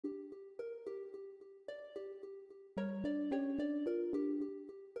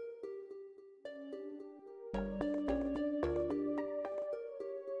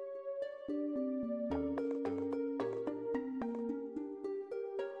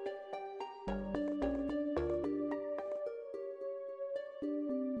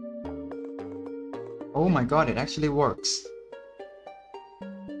Oh my god, it actually works.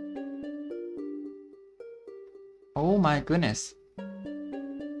 Oh my goodness.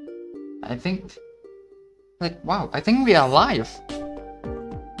 I think... Like, wow, I think we are live.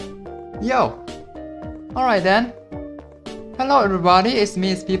 Yo! Alright then. Hello everybody, it's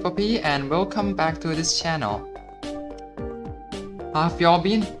me, it's P4P, and welcome back to this channel. How have y'all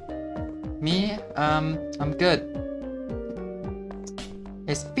been? Me? I'm good.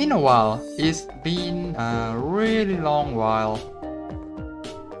 It's been a while. It's been a really long while.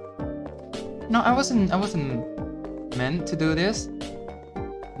 No, I wasn't meant to do this.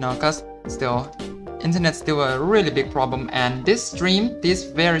 No, cause still, internet's still a really big problem, and this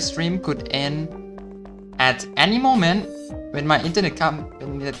very stream could end at any moment when my internet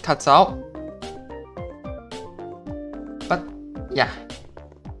cuts out. But yeah,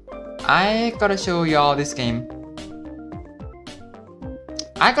 I gotta show y'all this game.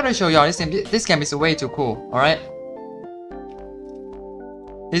 This game is way too cool. All right.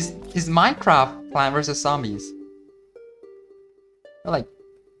 Is Minecraft Plant vs Zombies? Like,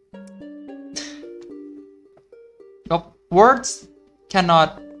 words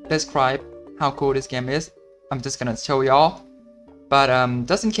cannot describe how cool this game is. I'm just gonna show y'all. But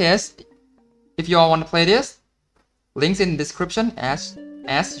just in case, if y'all want to play this, links in the description as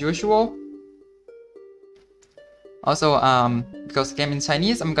usual. Also, because the game in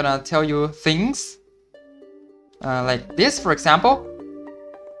Chinese, I'm gonna tell you things like this, for example.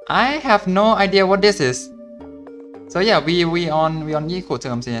 I have no idea what this is. So yeah, we on equal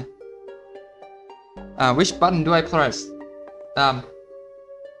terms here. Which button do I press?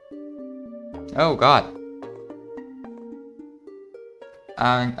 Oh god.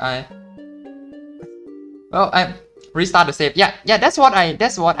 I restart the save. Yeah, that's what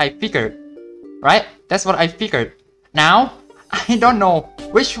I figured. Right? That's what I figured. Now I don't know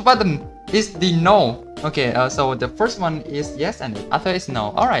which button is the no. Okay, so the first one is yes and the other is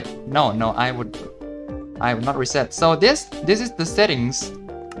no. Alright. No, I would not reset. So this is the settings.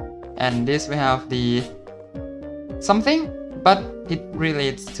 And this we have the something, but it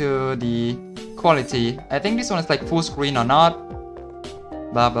relates to the quality. I think this one is like full screen or not.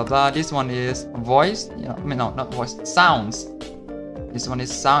 Blah blah blah. This one is voice. I mean, no, not voice. Sounds. This one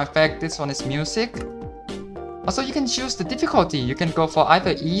is sound effect. This one is music. Also, you can choose the difficulty. You can go for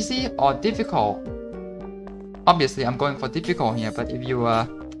either easy or difficult. Obviously, I'm going for difficult here. But if you are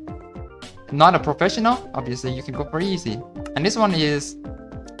not a professional, obviously you can go for easy. And this one is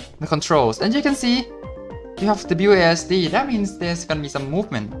the controls. And you can see you have the WASD. That means there's gonna be some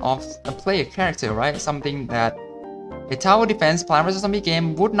movement of a player character, right? Something that a tower defense Plant vs Zombie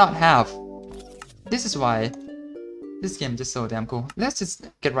game would not have. This is why this game is just so damn cool. Let's just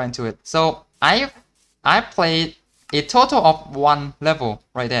get right into it. So I played a total of 1 level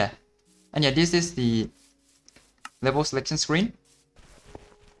right there. And yeah, this is the level selection screen.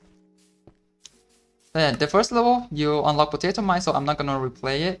 Then the first level, you unlock potato mine, so I'm not gonna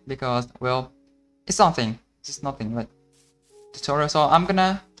replay it because, well, it's nothing. It's just nothing, like tutorial. So I'm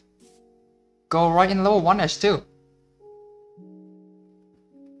gonna go right in level 1-2.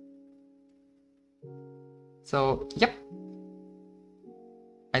 So, yep.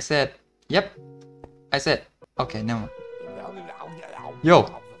 I said, yep. I said, okay, no. Yo,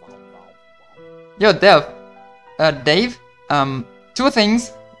 Dave. Two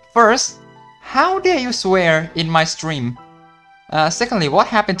things. First, how dare you swear in my stream? Secondly, what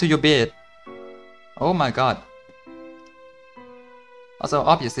happened to your beard? Oh my god. Also,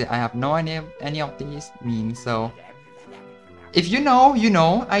 obviously, I have no idea any of these mean, so if you know, you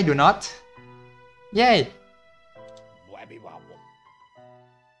know. I do not. Yay.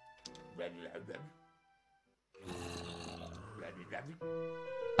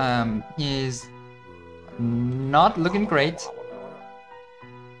 He's not looking great.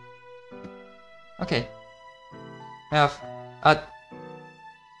 Okay. We have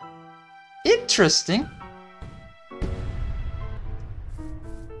interesting.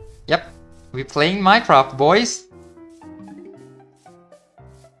 Yep, we're playing Minecraft, boys.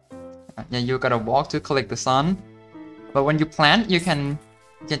 Yeah, you gotta walk to collect the sun. But when you plant, you can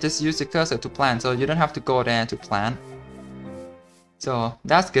just use the cursor to plant, so you don't have to go there to plant. So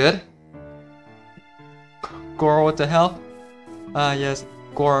that's good. Gore, what the hell? Yes,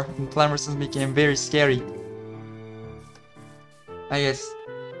 Gore in Plant vs became very scary. Yes.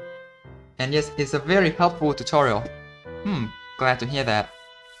 And yes, it's a very helpful tutorial. Glad to hear that.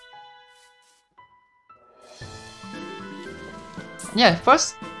 Yeah,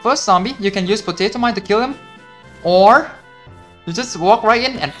 first zombie, you can use potato mine to kill him, or you just walk right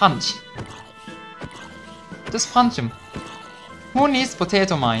in and punch. Just punch him. Who needs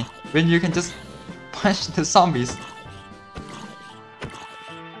potato mine when you can just punch the zombies.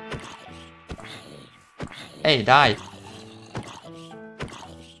 Hey, die.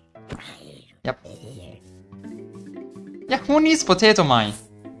 Yep. Yeah, who needs potato mine?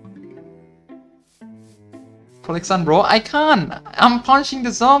 Collect sun, bro. I can't. I'm punching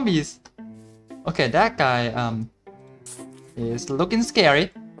the zombies. Okay, that guy is looking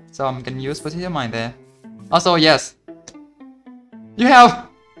scary, so I'm gonna use potato mine there. Also, yes, you have.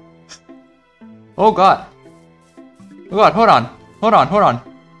 Oh god. Oh god. Hold on. Hold on. Hold on.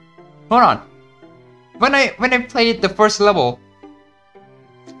 Hold on. When I played the first level,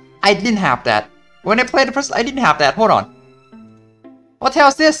 I didn't have that. When I played the first, I didn't have that. Hold on. What the hell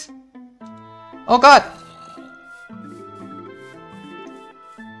is this? Oh god.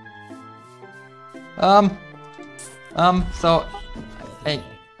 So, hey,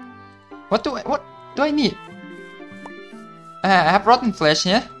 what do I need? I have rotten flesh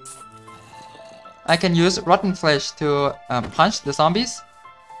here. I can use rotten flesh to punch the zombies.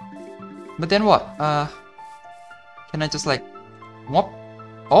 But then what? Can I just like, whoop?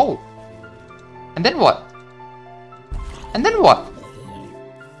 Oh, and then what? And then what?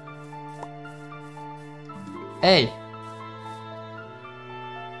 Hey.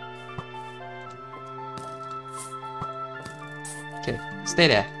 Okay, stay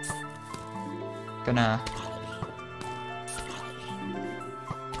there. Gonna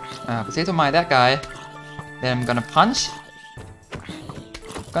potato mine that guy. Then I'm gonna punch.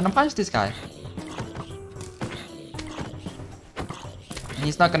 Gonna punch this guy. And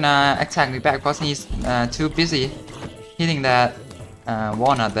he's not gonna attack me back because he's too busy hitting that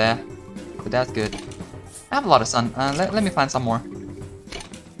walnut there. But that's good. I have a lot of sun. Let me find some more.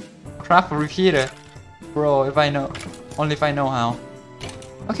 Craft a repeater, bro. If I know. Only if I know how.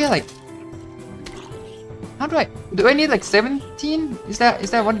 Okay, like, how do I need like 17? Is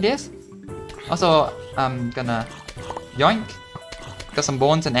that what it is? Also, I'm gonna yoink. Got some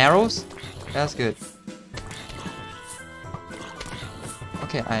bones and arrows. That's good.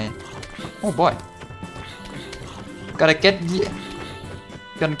 Okay, oh boy. Gonna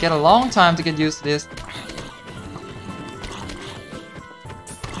get a long time to get used to this.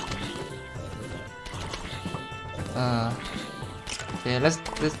 Okay, let's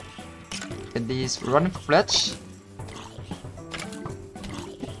get these rotten flesh.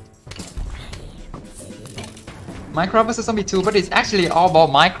 Minecraft vs Zombie 2, but it's actually all about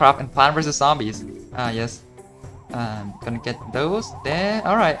Minecraft and Plant vs Zombies. Yes. Gonna get those there.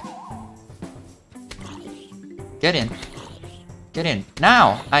 Alright. Get in. Get in.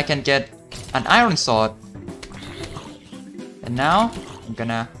 Now I can get an iron sword. And now I'm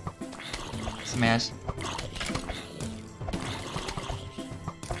gonna smash.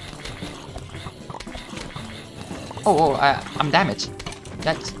 Oh, I'm damaged.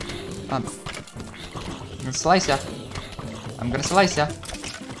 Yikes. I'm gonna slice ya. I'm gonna slice ya.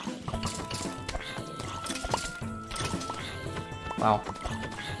 Wow.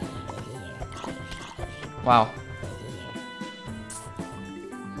 Wow.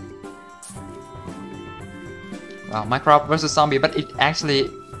 Wow, Minecraft vs Zombie, but it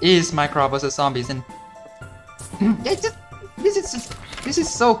actually is Minecraft vs Zombies, and yeah, this is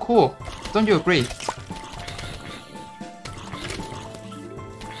so cool. Don't you agree?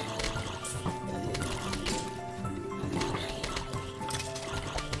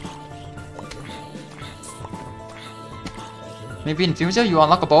 Maybe in future you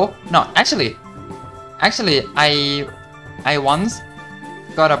unlock a bow? No, actually, I once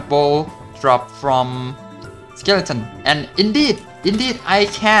got a bow drop from skeleton, and indeed I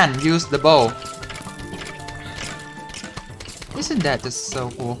can use the bow. Isn't that just so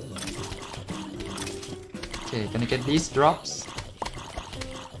cool? Okay, gonna get these drops.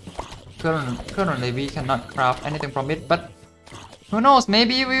 Currently we cannot craft anything from it, but who knows?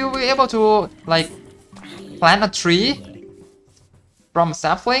 Maybe we will be able to like plant a tree from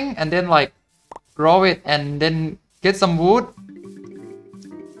sapling and then like grow it and then get some wood,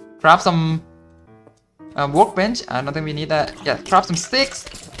 craft some workbench. I don't think we need that. Yeah, craft some sticks,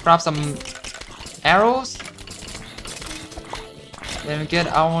 craft some arrows, then we get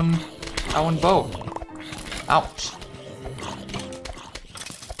our own bow. Ouch.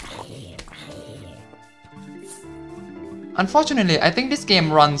 Unfortunately, I think this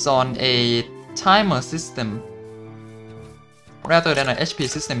game runs on a timer system rather than an HP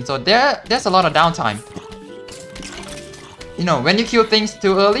system, so there's a lot of downtime. You know, when you kill things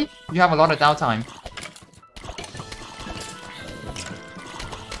too early, you have a lot of downtime.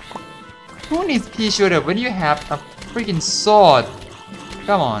 Who needs pea shooter when you have a freaking sword?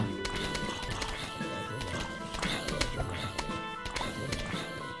 Come on.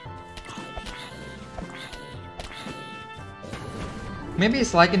 Maybe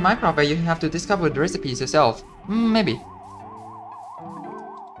it's like in Minecraft where you have to discover the recipes yourself. Maybe.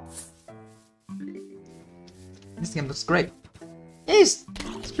 This game looks great. It's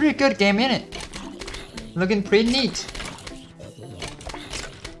a pretty good game, isn't it? Looking pretty neat.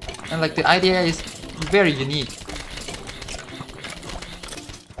 And like the idea is very unique.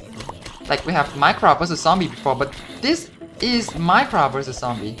 Like we have Minecraft vs Zombie before, but this is Minecraft vs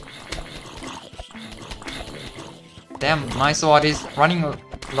Zombie. Damn, my sword is running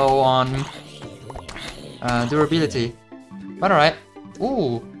low on durability. But alright.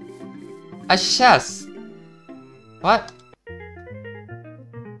 Ooh. A chest. What?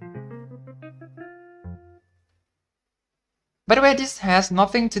 By the way, this has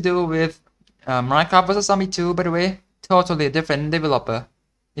nothing to do with Minecraft vs Zombie 2, by the way. Totally different developer,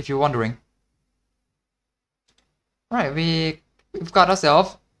 if you're wondering. Alright, we've got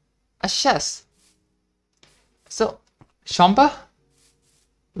ourselves a chest. So, Shompa?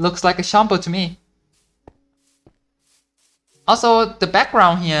 Looks like a Shompa to me. Also, the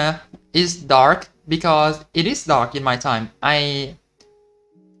background here is dark because it is dark in my time. I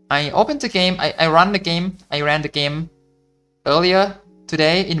opened the game, I ran the game earlier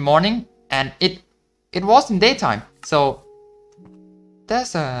today in the morning, and it was in daytime. So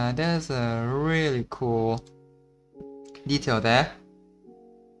there's a really cool detail there.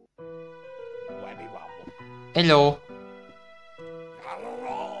 Hello.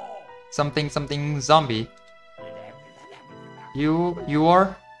 Something zombie. You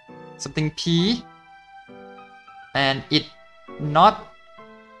are something P, and it not.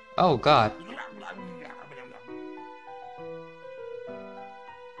 Oh god.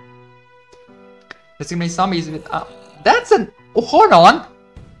 There's gonna be zombies with. That's an. Oh, hold on.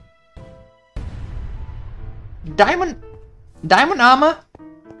 Diamond armor.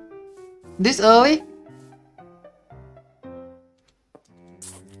 This early.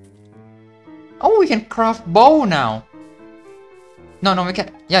 Oh, we can craft bow now. No, we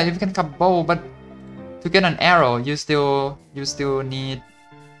can. Yeah, we can craft bow, but to get an arrow, you still need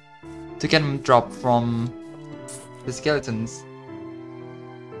to get them dropped from the skeletons.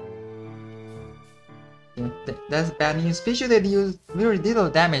 Yeah, that's bad news. Especially they use very little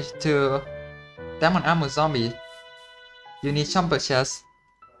damage to diamond armor zombie. You need jumper chest.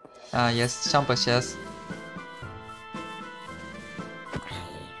 Yes, jumper chest.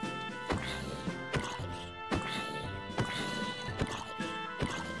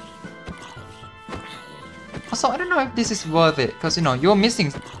 Also, I don't know if this is worth it, because you know you're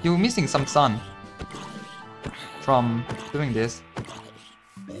missing some sun from doing this.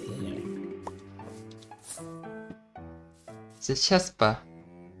 It's a chestper.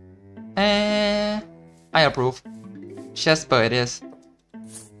 I approve. Chestper it is.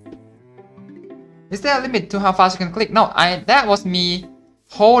 Is there a limit to how fast you can click? No, that was me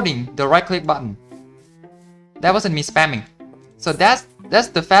holding the right click button. That wasn't me spamming. So that's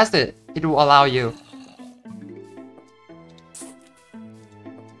the fastest it will allow you.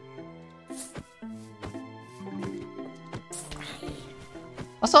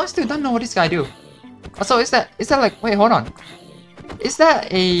 Also, I still don't know what this guy do. Also, is that like, wait, hold on. Is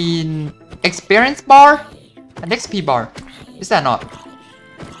that an experience bar? An XP bar? Is that not?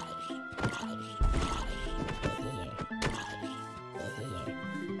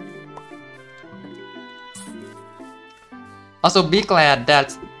 Also, be glad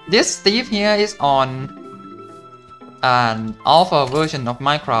that this Steve here is on an alpha version of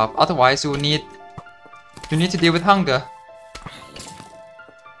Minecraft. Otherwise, you need to deal with hunger.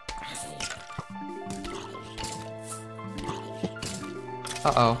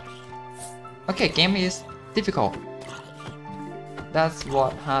 Uh-oh. Okay, game is difficult. That's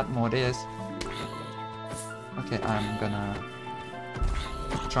what hard mode is. Okay, I'm gonna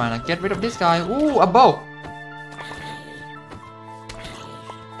try to get rid of this guy. Ooh, a bow!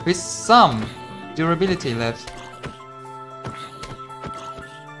 With some durability left.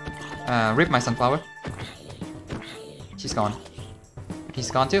 Rip my sunflower. She's gone.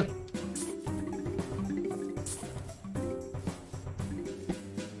 He's gone too.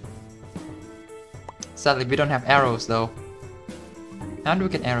 Sadly, we don't have arrows though. How do we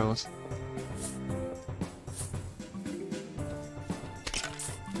get arrows?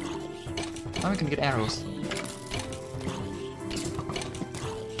 Now we can get arrows.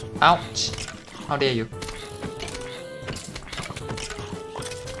 Ouch! How dare you?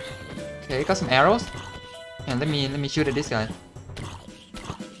 Okay, got some arrows. And let me shoot at this guy.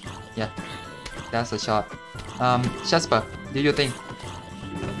 Yeah, that's a shot. Shaspa, do your thing.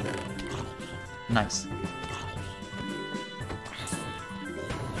 Nice.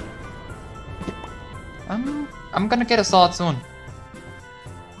 I'm gonna get a sword soon.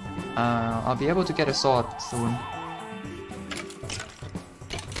 I'll be able to get a sword soon.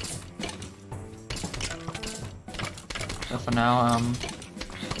 So for now,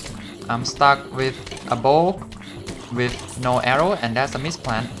 I'm stuck with a bow with no arrow, and that's a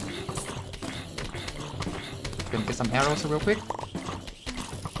misplant. Gonna get some arrows real quick.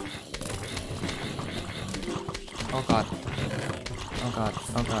 Oh god. Oh god.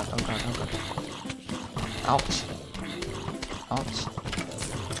 Oh god. Oh god. Oh god. Ouch. Ouch.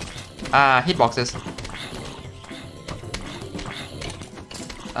 Hitboxes.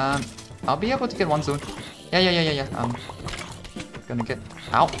 I'll be able to get one soon. Yeah. Gonna get.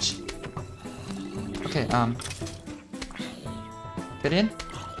 Ouch. Okay. Get in.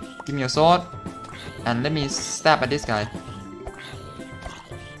 Give me your sword, and let me stab at this guy.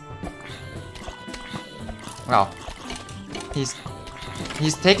 Wow.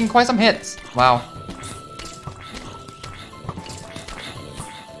 He's taking quite some hits. Wow.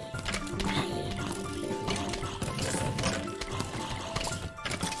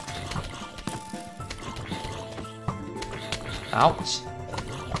 Ouch.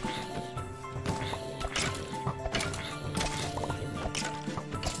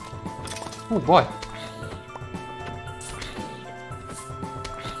 Oh boy.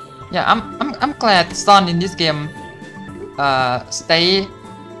 Yeah, I'm glad Sun in this game stay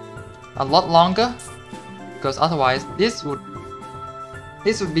a lot longer, because otherwise this would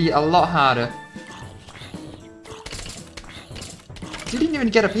be a lot harder. He didn't even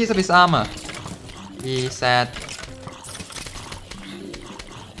get a piece of his armor. He said.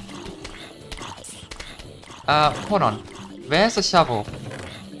 Hold on. Where's the shovel?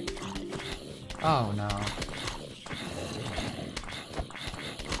 Oh no.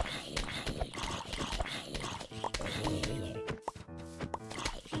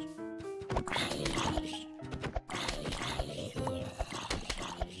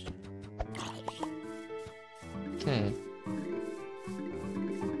 Okay.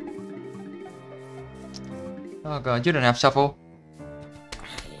 Oh god, you don't have shovel.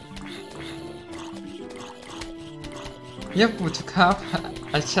 Yep, we took out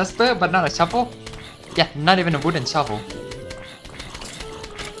a chester, but not a shovel. Yeah, not even a wooden shovel.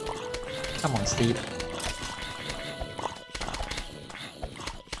 Come on, Steve.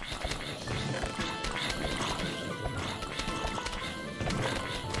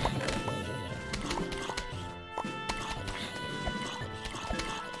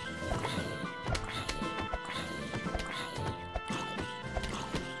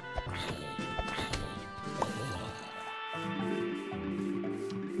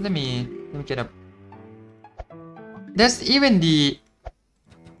 Let me get up. There's even the,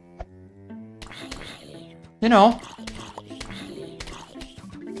 you know,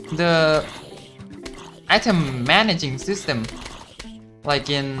 the item managing system,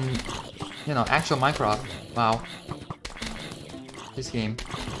 like in, you know, actual Minecraft. Wow, this game.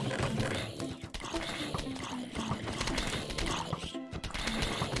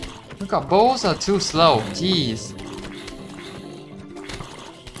 Look, our bows are too slow. Jeez.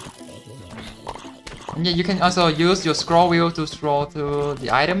 And yeah, you can also use your scroll wheel to scroll through the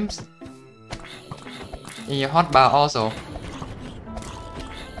items in your hotbar also.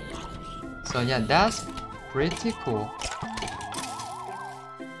 So yeah, that's pretty cool.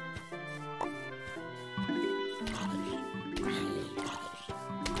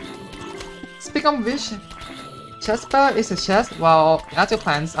 Speaking of which, chestbar is a chest while the other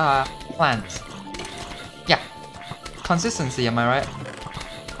plants are plants. Yeah, consistency, am I right?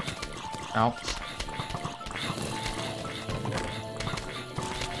 Ouch.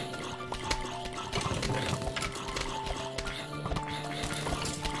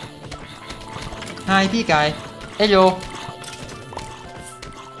 Hi, P guy. Hello.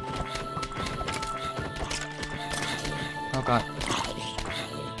 Oh god.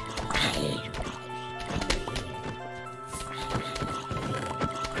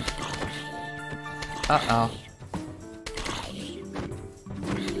 Uh-oh.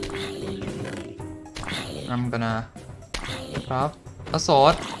 I'm gonna grab a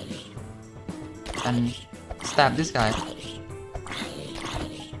sword and stab this guy.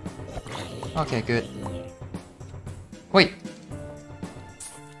 Okay, good. Wait.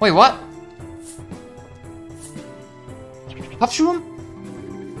 Wait, what? Mushroom?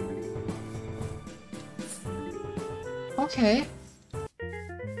 Okay.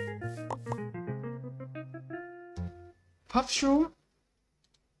 Mushroom?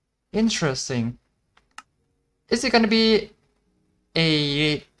 Interesting. Is it gonna be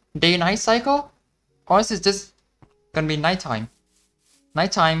a day-night cycle? Or is it just gonna be nighttime?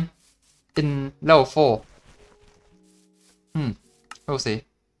 Nighttime in level 4. We'll see.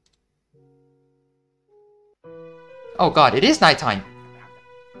 Oh god, it is nighttime.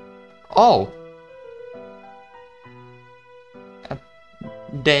 Oh.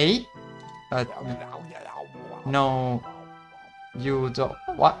 Day? No. You don't.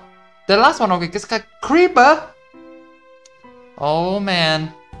 What? The last one, okay, it's a creeper. Oh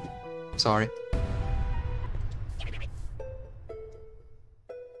man. Sorry.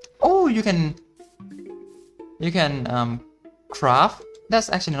 Oh, you can craft. That's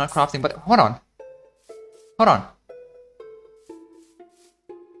actually not crafting, but hold on. Hold on.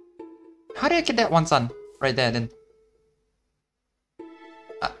 How do I get that one sun right there then?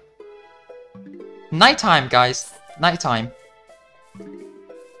 Nighttime, guys. Nighttime.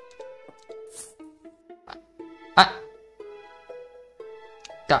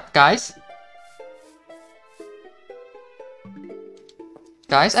 Guys?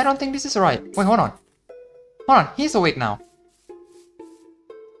 Guys, I don't think this is right. Wait, hold on. Hold on, he's awake now.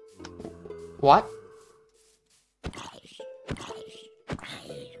 What?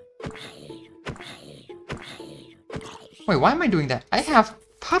 Wait, why am I doing that? I have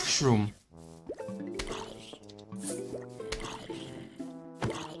puffshroom.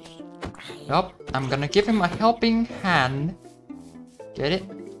 Yup, I'm gonna give him a helping hand. Get it?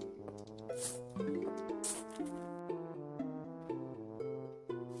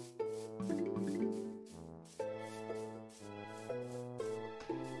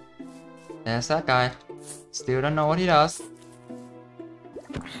 There's that guy. Still don't know what he does.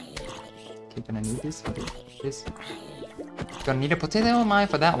 Okay, gonna need this for this. Gonna need a potato mine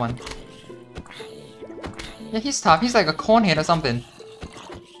for that one. Yeah, he's tough. He's like a cornhead or something.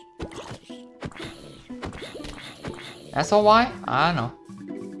 That's all why? I don't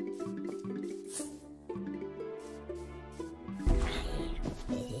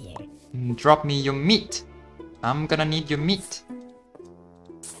know. Drop me your meat. I'm gonna need your meat.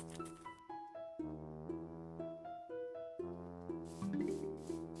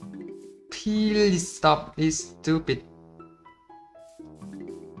 Please stop this stupid.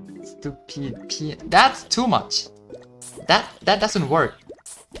 That's too much. That doesn't work.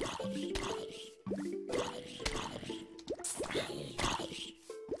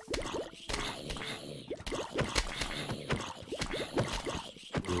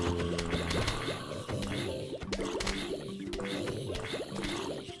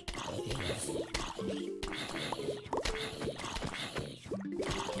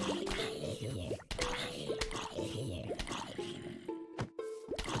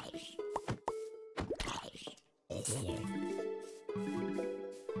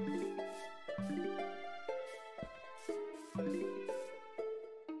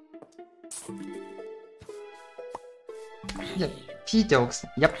 Yep, pea jokes.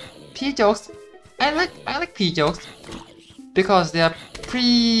 Yep, pea jokes. I like pea jokes because they are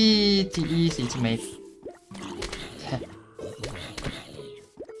pretty easy to make.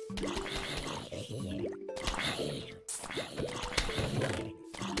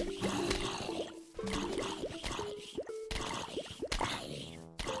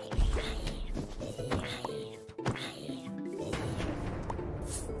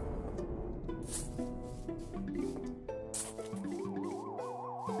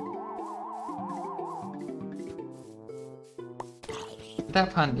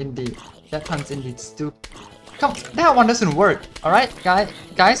 That pun's indeed stupid. Come, that one doesn't work. All right,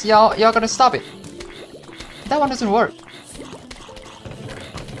 guys, y'all gotta stop it. That one doesn't work.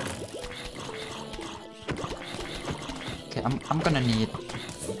 Okay, I'm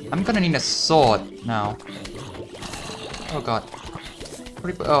gonna need a sword now. Oh god.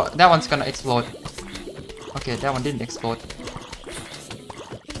 Oh, that one's gonna explode. Okay, that one didn't explode.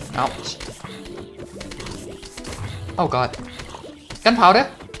 Ouch. Oh god. Gunpowder?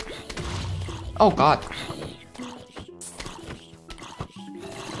 Oh god.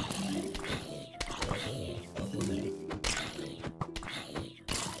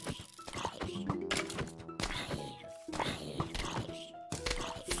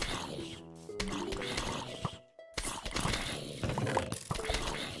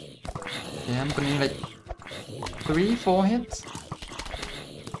 Okay, I'm gonna need like 3-4 hits.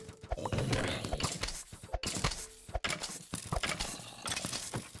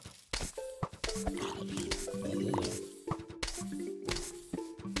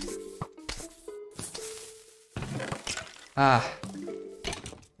 Ah,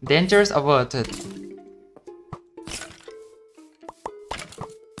 dangers averted.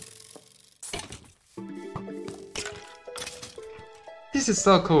 This is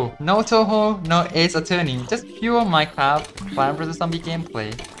so cool. No Toho, no Ace Attorney, just pure Minecraft Plant vs Zombie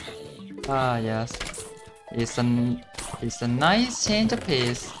gameplay. Ah yes, it's a nice change of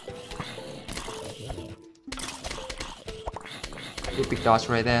pace. epic dodge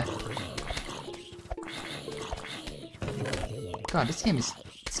right there. God, this game is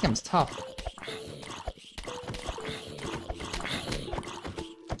tough.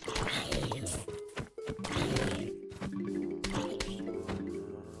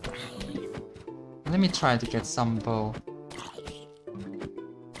 Let me try to get some bow.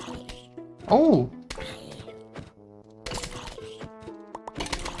 Oh!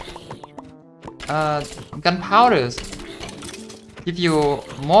 Gunpowders give you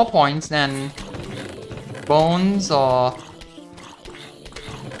more points than bones or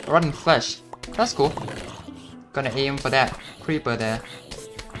rotten flesh. That's cool. Gonna aim for that creeper there.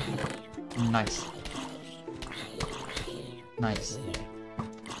 Nice. Nice.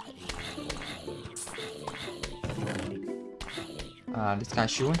 This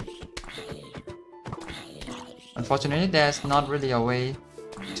guy's shooting. Unfortunately, there's not really a way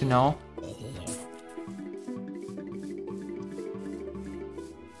to know.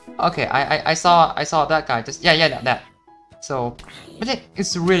 Okay, I saw that guy. Just that. So, but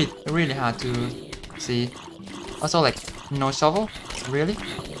it's really hard to see. Also, like no shovel, really.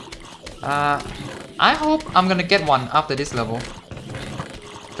 I hope I'm gonna get one after this level,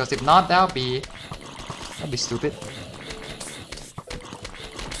 because if not, that'll be stupid.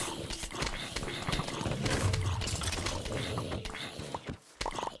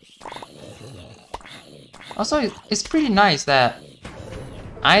 Also, it's pretty nice that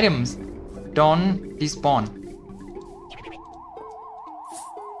items don't despawn.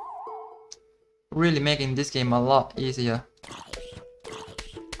 Really making this game a lot easier.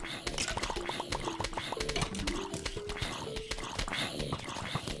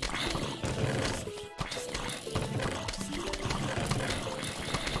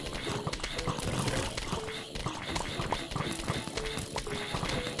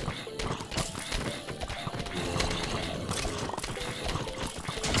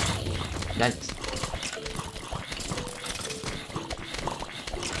 Yikes.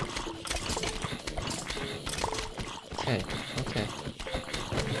 Okay.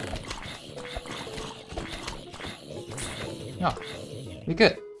 Oh, we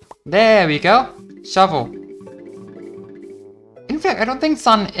good. There we go. Shovel. In fact, I don't think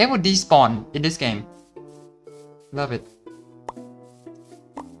sun ever despawn in this game. Love it.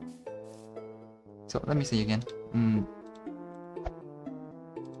 So let me see again.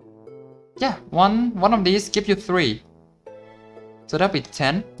 Yeah, one of these give you 3. So that'll be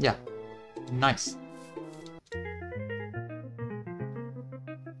 10. Yeah. Nice.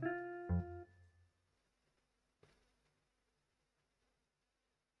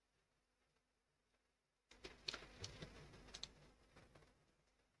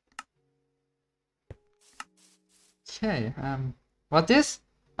 Okay, what this?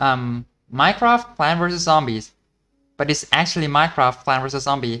 Minecraft Plant vs Zombies. But it's actually Minecraft Plant vs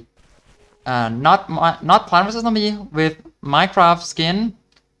Zombie. Not Plant vs Zombie with Minecraft skin,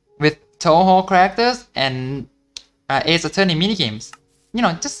 with Toho characters and Ace Attorney minigames. You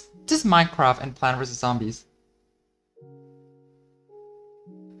know, just Minecraft and Plant vs Zombies.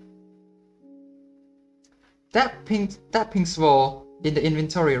 That pink swirl in the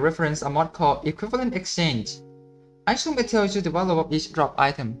inventory reference a mod called Equivalent Exchange. I assume it tells you the value of each drop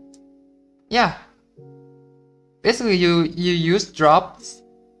item. Yeah. Basically, you use drops.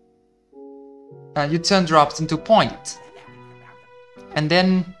 You turn drops into points. And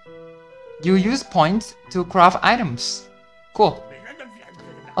then you use points to craft items. Cool.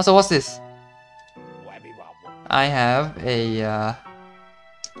 Also, what's this? I have a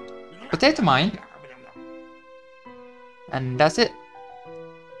potato mine. And that's it.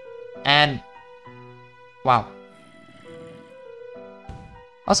 And wow.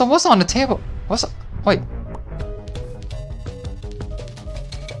 Also, what's on the table? Wait.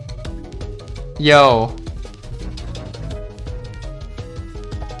 Yo.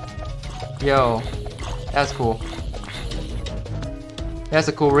 That's cool. That's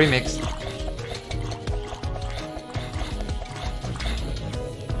a cool remix.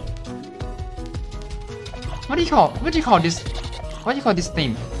 What do you call this? What do you call this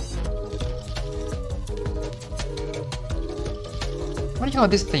theme? What do you call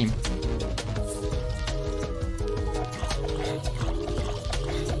this theme?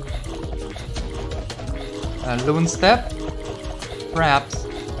 Loon step? Perhaps.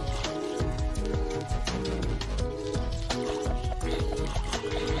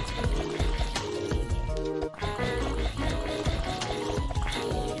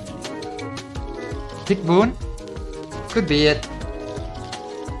 Tick boon? Could be it.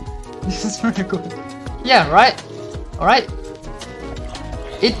 This is really cool. Yeah, right. Alright.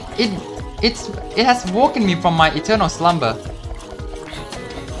 It has woken me from my eternal slumber.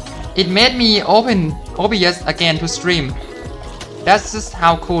 It made me open OBS again to stream. That's just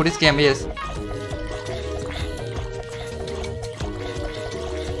how cool this game is.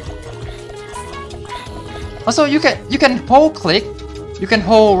 Also, you can hold click, you can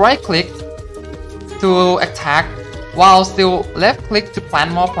hold right click to attack, while still left click to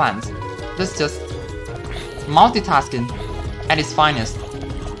plant more plants. That's just multitasking at its finest.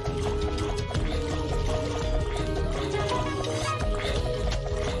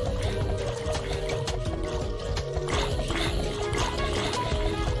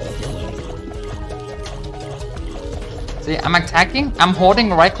 See, I'm attacking, I'm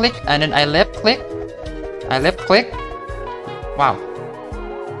holding right click and then I left click. I left click. Wow.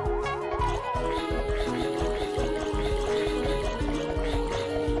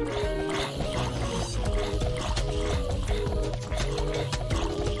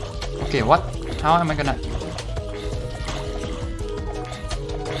 Okay, what? How am I gonna...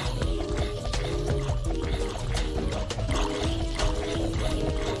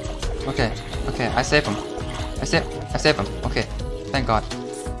 Okay, okay, I save him. I save him. Okay, thank God.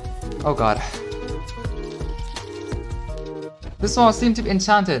 Oh God. This one seems to be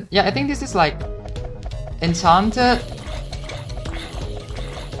enchanted. Yeah, I think this is like enchanted.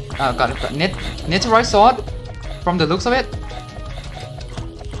 Oh God, I've got Netherite sword from the looks of it.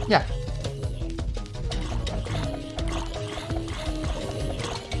 Yeah.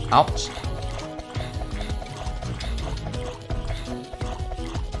 Ouch.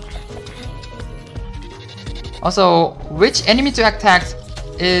 Also, which enemy to attack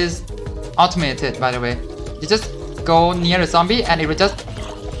is automated, by the way. You just go near a zombie and it will just...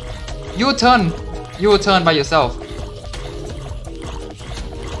 You turn by yourself.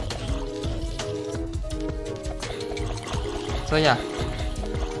 So yeah.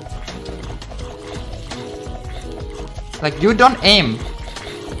 Like, you don't aim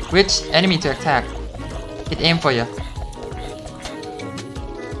which enemy to attack. It aim for you.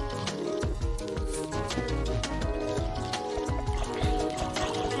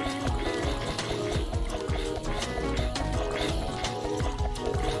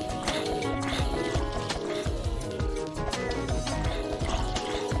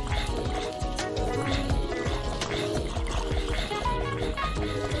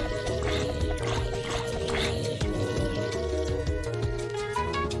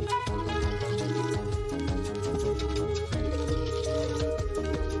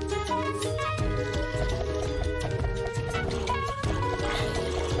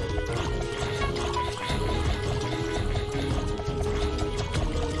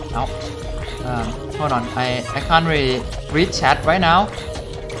 Hold on, I can't really read chat right now.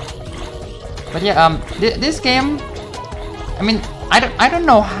 But yeah, this game, I mean, I don't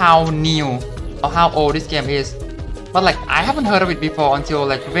know how new or how old this game is, but like I haven't heard of it before until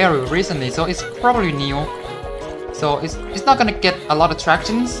like very recently, so it's probably new. So it's not gonna get a lot of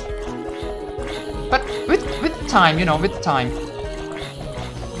tractions, but with time, you know, with time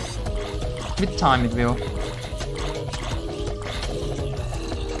it will.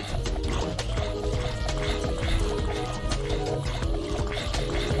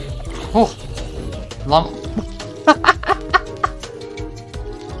 Oh, lump.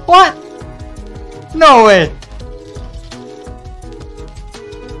 What? No way.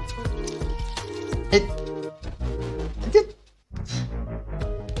 It did.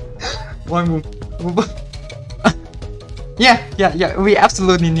 One move. Yeah. We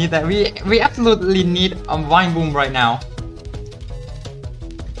absolutely need that. We absolutely need a vine boom right now.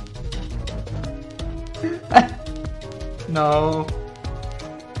 No.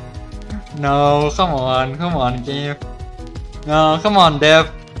 No, come on, game. No, come on,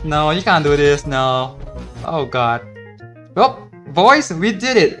 Dev. No, you can't do this, no. Oh God. Well, boys, we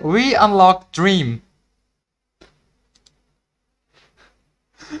did it. We unlocked Dream.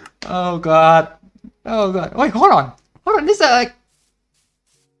 Oh God. Oh God. Wait, hold on. This is like...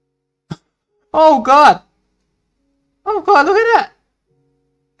 Oh God. Oh God, look at that.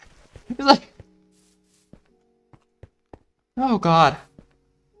 It's like... Oh God.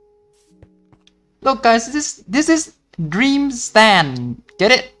 Look guys, this is Dream Stand. Get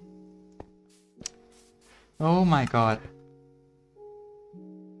it? Oh my God.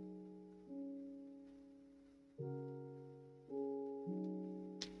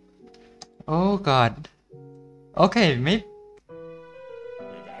 Oh God. Okay, maybe.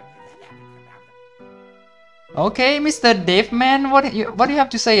 Okay, Mr. Dave Man, what do you have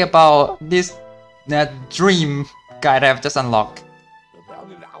to say about this dream guide I've just unlocked?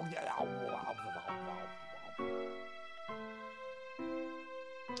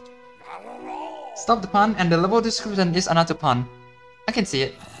 Stop the pun, and the level description is another pun. I can see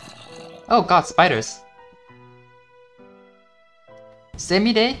it. Oh god, spiders.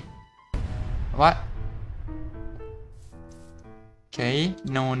 Semi-day? What? Okay,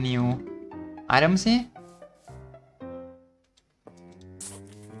 no new items here.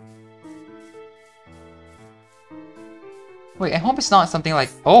 Wait, I hope it's not something like...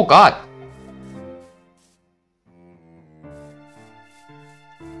 Oh god!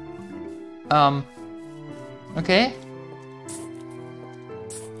 Okay.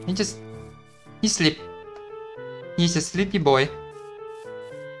 He's a sleepy boy.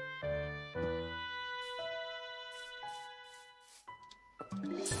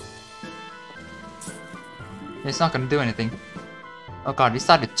 It's not gonna do anything. Oh god, we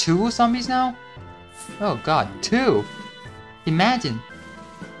started 2 zombies now? Oh god, 2! Imagine!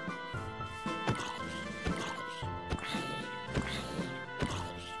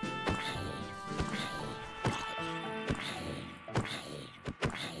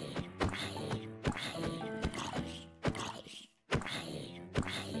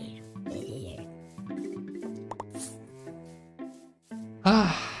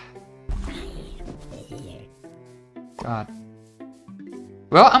 God.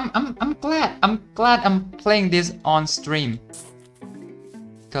 Well, I'm glad I'm playing this on stream.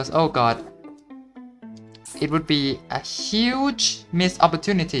 Because oh god, it would be a huge missed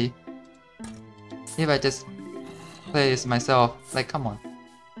opportunity if I just play this myself. Like, come on,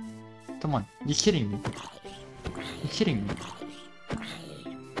 you kidding me? You kidding me?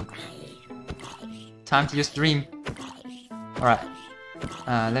 Time to use dream. All right,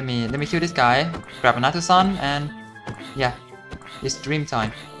 let me kill this guy. Grab another sun and yeah, it's dream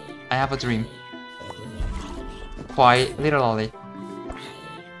time. I have a dream. Quite literally.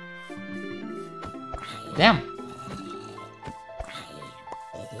 Damn.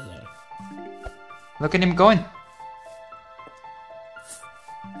 Look at him going.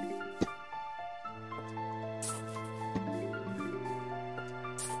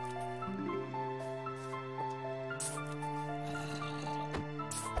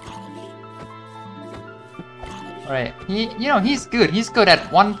 Alright, he's good. He's good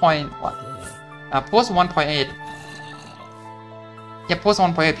at 1 point what? Post 1.8. Yeah, post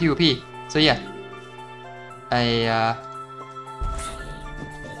 1.8 PvP. So yeah. An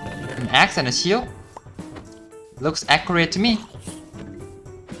axe and a shield. Looks accurate to me.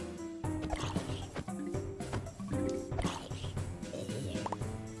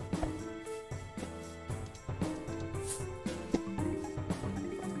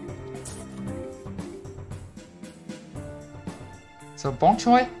 So bong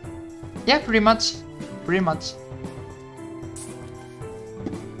choy? Yeah, pretty much. Pretty much.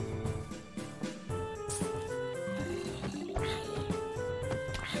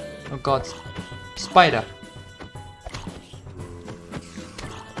 Oh god. Spider.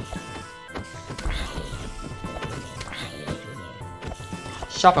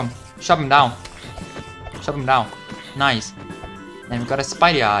 Chop him. Chop him down. Chop him down. Nice. And we got a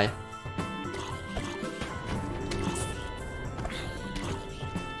spidey eye.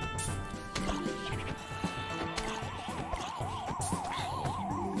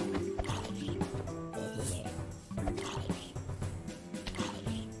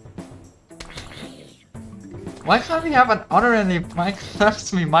 Why can't we have an ordinary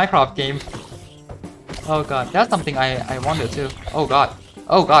Minecraft game? Oh god, that's something I wanted too. Oh god.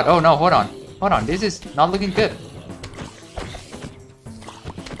 Oh god, oh no, hold on. Hold on, this is not looking good.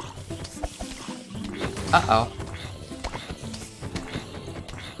 Uh-oh.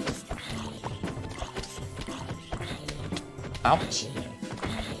 Ouch.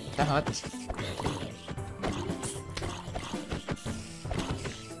 That hurts.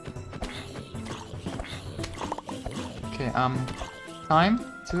 Okay, time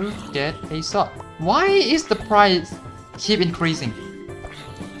to get a sword. Why is the price keep increasing?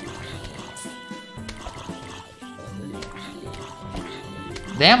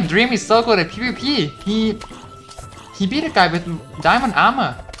 Damn, Dream is so good at PvP. He beat a guy with diamond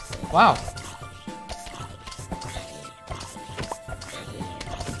armor. Wow.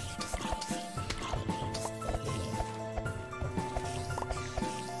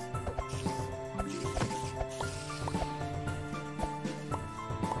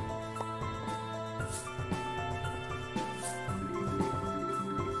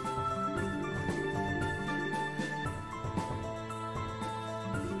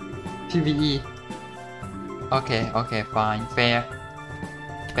 PvE. Okay, fine. Fair.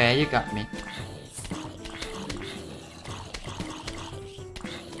 Fair, you got me.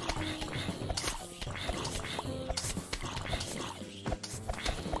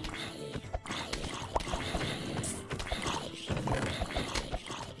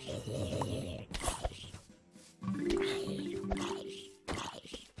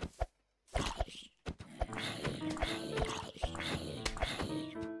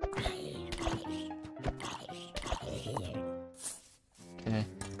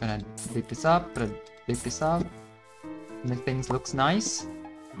 Gonna dig this up, gonna dig this up. Make things looks nice.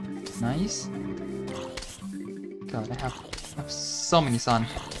 Nice. God, I have so many sun.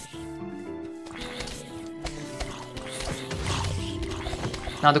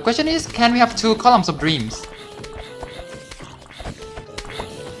 Now the question is, can we have 2 columns of dreams?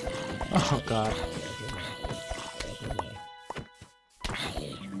 Oh god.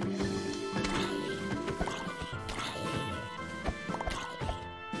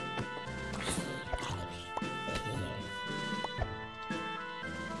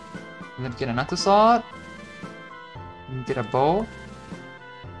 Let me get another sword. Let me get a bow.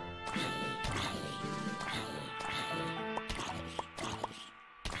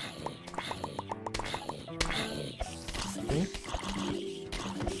 Okay.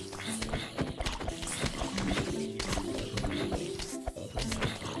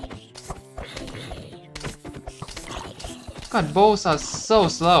 God, bows are so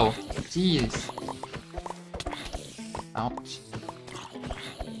slow. Jeez. Ouch.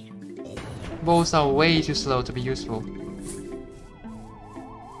 Bows are way too slow to be useful.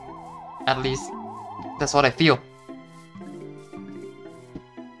 At least, that's what I feel.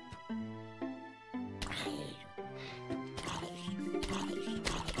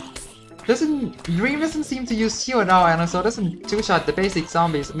 Dream doesn't seem to use shield at all, and also doesn't two-shot the basic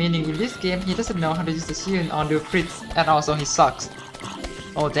zombies, meaning in this game he doesn't know how to use the shield on the crits, and also he sucks.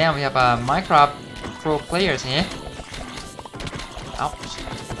 Oh damn, we have Minecraft pro players here. Ouch.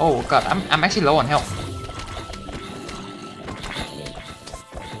 Oh god, I'm actually low on health.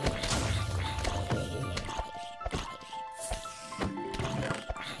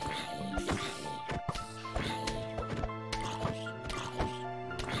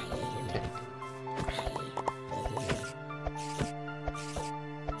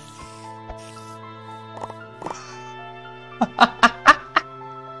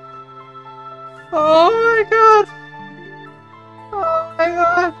 Oh my god! Oh my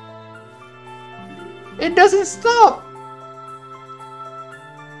god! It doesn't stop!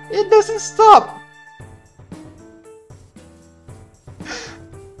 It doesn't stop!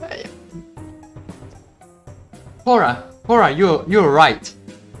 Hora, you're right.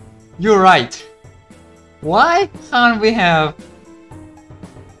 You're right. Why can't we have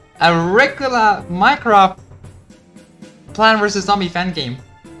a regular Minecraft Plant vs Zombie fan game?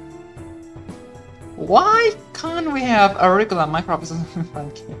 Why can't we have a regular Minecraft vs Zombie fan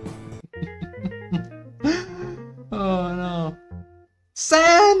game? Oh no.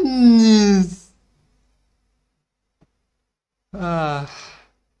 Sans!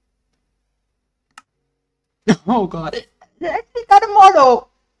 Oh god. It actually got a model!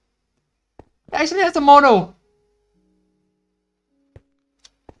 It actually has a model!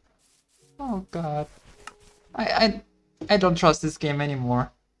 Oh god. I don't trust this game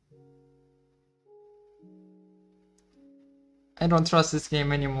anymore. I don't trust this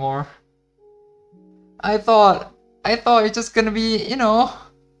game anymore. I thought it's just gonna be, you know,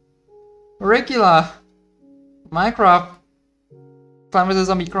 regular Minecraft Plant vs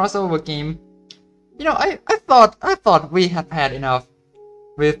Zombie crossover game. You know, I thought we had had enough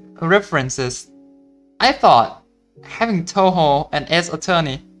with references. I thought having Toho and Ace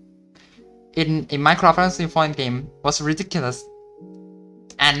Attorney in a Minecraft Fantasy Point game was ridiculous.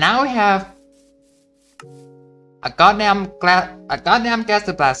 And now we have a goddamn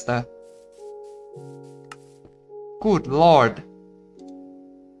Gaster Blaster. Good lord.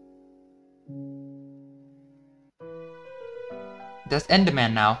 There's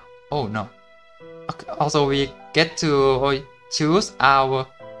Enderman now. Oh no. Okay, also we get to choose our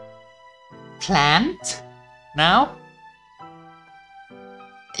plant now.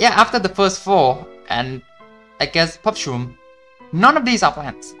 Yeah, after the first 4 and I guess Popshroom, none of these are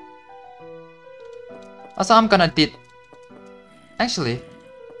plants. Also I'm gonna did actually.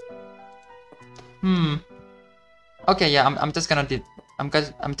 Okay, yeah, I'm just gonna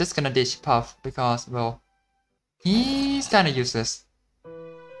ditch Puff because, well, he's kinda useless.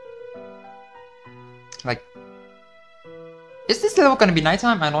 Like, is this level gonna be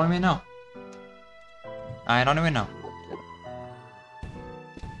nighttime? I don't even know. I don't even know.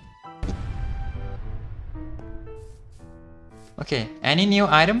 Okay, any new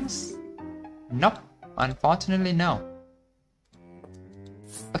items? Nope, unfortunately no.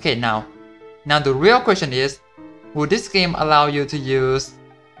 Okay, now the real question is, would this game allow you to use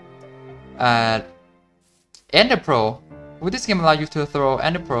Ender Pro? Would this game allow you to throw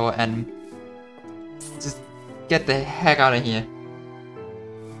Ender Pro and just get the heck out of here?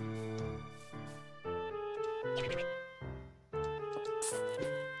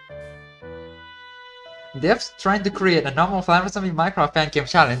 Devs trying to create a normal Flying Zombie Minecraft fan game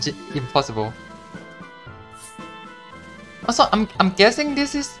challenge. Impossible. Also, I'm guessing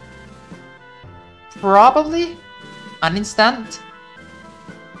this is probably an instant.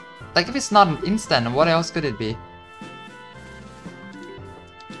 Like, if it's not an instant, what else could it be?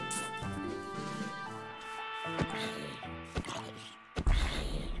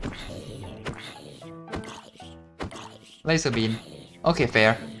 Laser beam. Okay,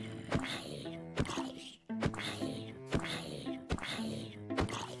 fair.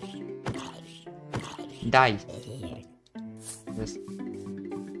 Die. Yes.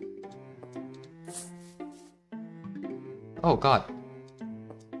 Oh god.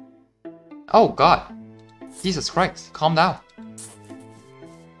 Oh god. Jesus Christ, calm down.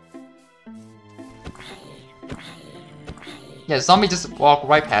 Yeah, zombie just walk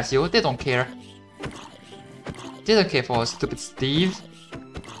right past you. They don't care. They don't care for stupid Steve.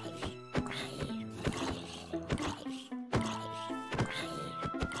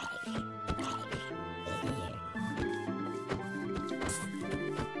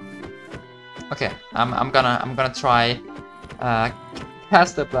 Okay, I'm gonna try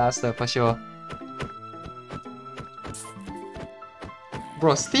Caster Blaster for sure.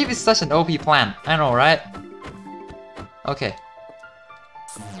 Bro, Steve is such an OP plan. I know, right? Okay.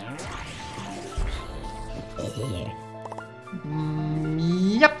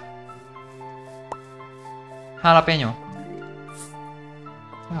 Yep. Jalapeno.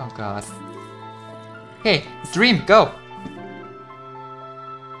 Oh god. Hey, Dream, go!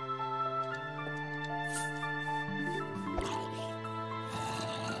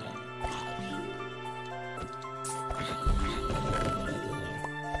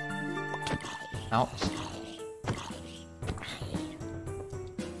 Ouch.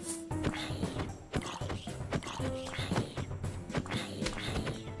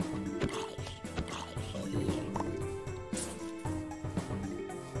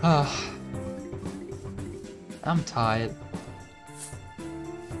 I'm tired.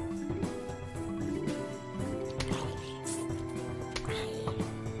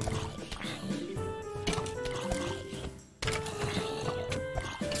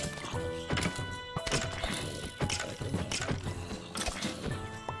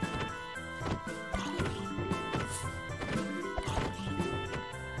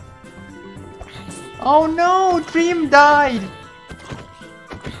 Oh no, Dream died!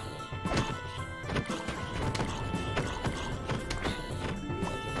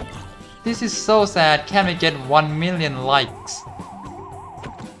 This is so sad. Can we get 1 million likes?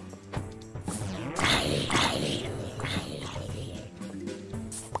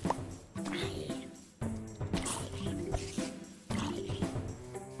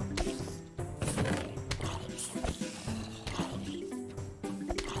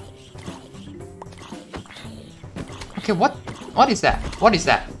 Okay, what is that? What is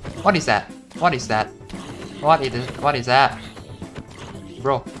that? What is that? What is that? What is that?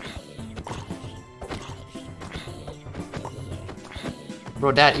 Bro.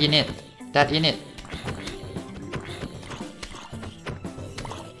 Bro, that in it. That in it.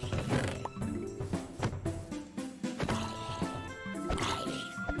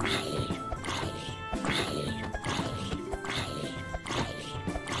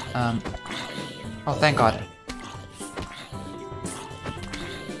 Oh, thank God.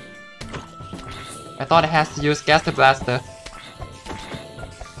 I thought it has to use Gaster Blaster.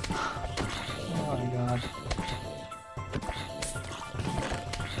 Oh my God.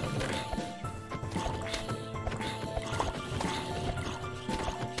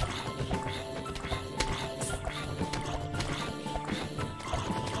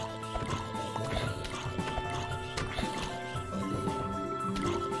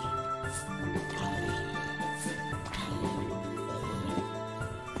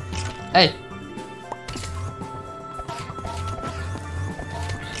 Hey!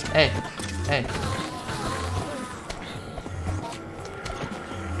 Hey! Hey!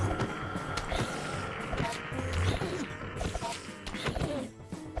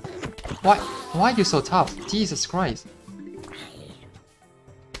 Why are you so tough? Jesus Christ!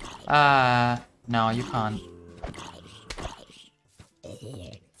 No, you can't.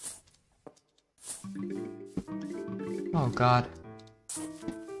 Oh God.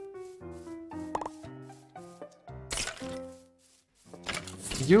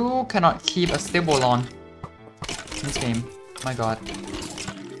 You cannot keep a stable on this game. My God.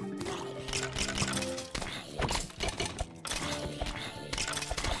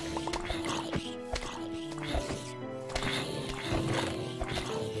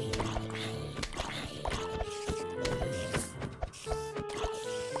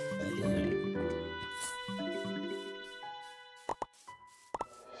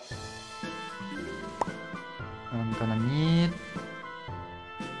 Gonna need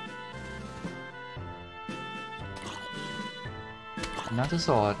another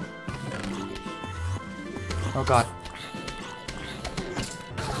sword. Oh god.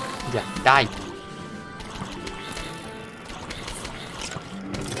 Yeah, die.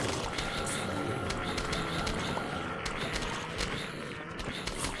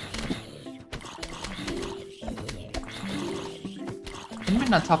 It's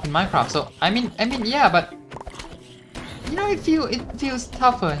not tough in Minecraft, so I mean yeah, but you know, it feels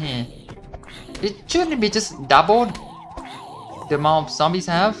tougher here. It shouldn't be just double the amount of zombies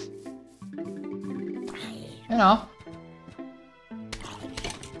have. You know.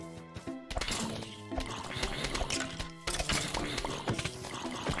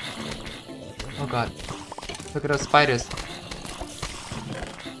 Oh god. Look at those spiders.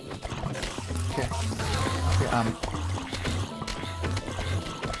 Okay. Okay,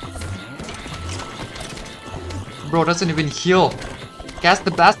 bro doesn't even heal. Gas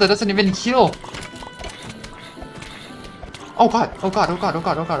the blaster doesn't even heal. Oh god, oh god, oh god, oh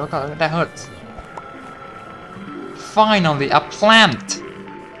god, oh god, oh god, that hurts. Finally, a plant!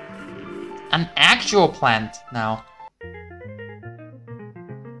 An actual plant now.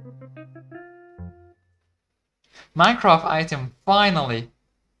 Minecraft item, finally.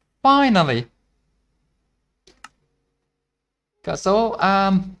 Finally! So,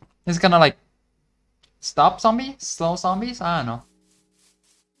 it's gonna like stop zombies? Slow zombies? I don't know.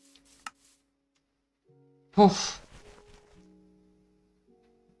 Oof.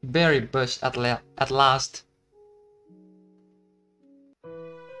 Berry bush at last.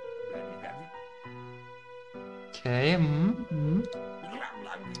 Okay,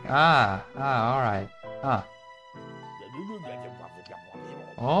 alright.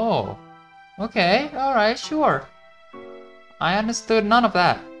 Oh. Okay, alright, sure. I understood none of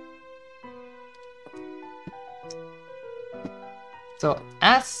that. So,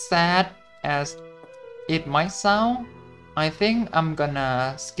 as sad as it might sound, I think I'm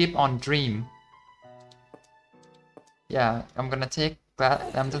gonna skip on Dream. Yeah, I'm gonna take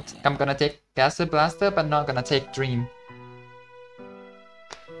Gaster Blaster, but not gonna take Dream.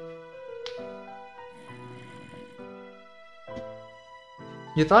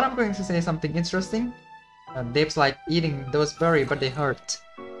 You thought I'm going to say something interesting? Dave's like eating those berries, but they hurt.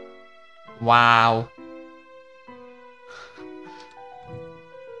 Wow.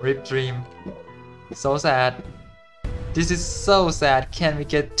 Rip Dream. So sad. This is so sad. Can we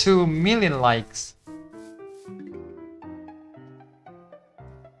get 2 million likes?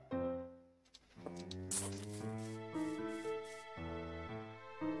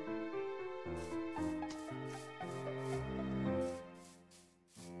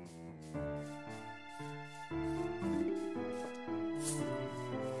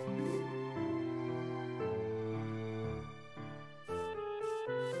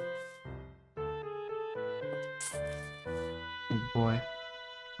 Boy.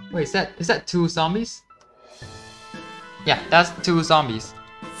 Wait, is that 2 zombies? Yeah, that's 2 zombies.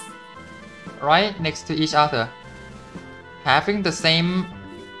 Right next to each other. Having the same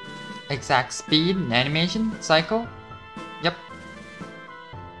exact speed and animation cycle. Yep.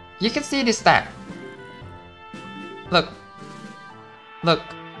 You can see this stack. Look. Look.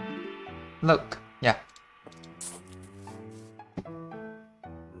 Look. Yeah.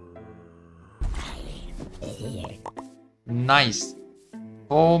 Nice.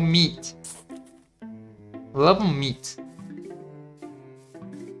 Oh, meat. Love meat.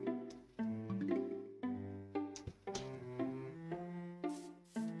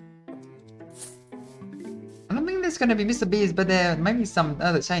 I don't think there's gonna be Mr. Beast, but there might be some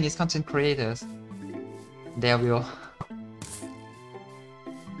other Chinese content creators. There will.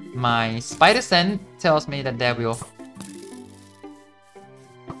 My spider sense tells me that there will.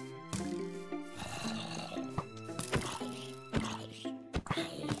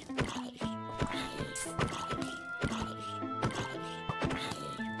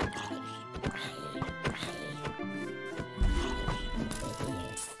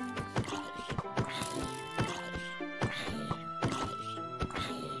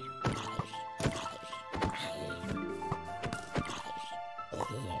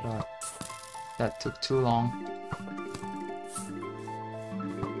 That took too long.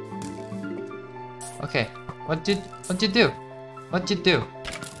 Okay, what'd you do? What'd you do?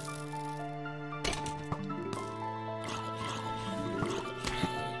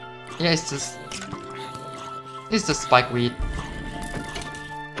 Yeah, it's just spikeweed.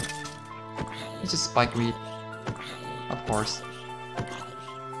 It's just spikeweed, of course.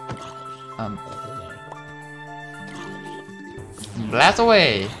 Blast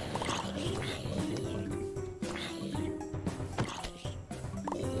away.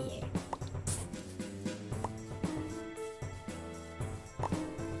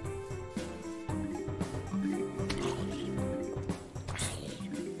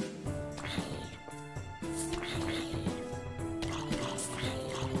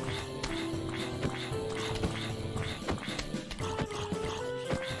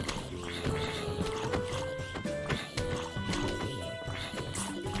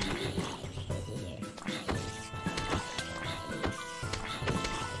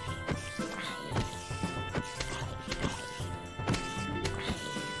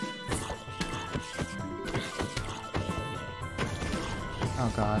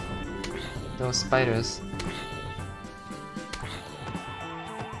 Oh god. Those spiders.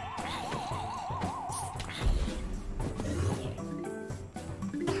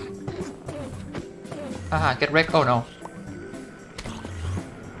 Haha, get wrecked. Oh no.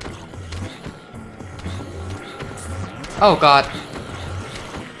 Oh god.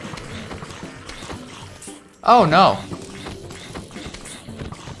 Oh no.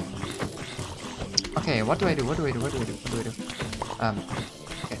 Okay, what do I do? What do I do? What do I do? What do I do?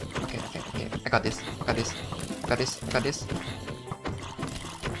 Okay. I got this. I got this. I got this. I got this.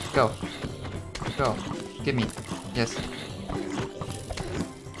 Go. Go. Give me. Yes.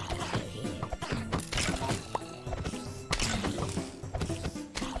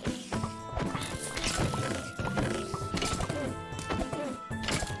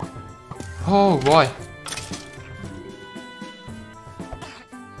 Oh boy.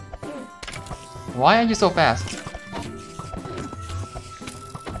 Why are you so fast?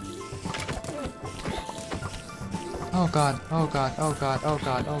 Oh god, oh god, oh god, oh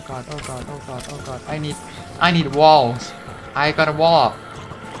god, oh god, oh god, oh god, oh god. I need walls. I got a wall up.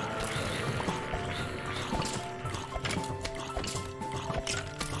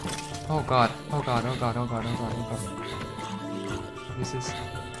 Oh god, oh god, oh god, oh god, oh god, oh god. This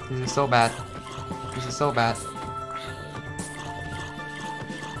is so bad. This is so bad.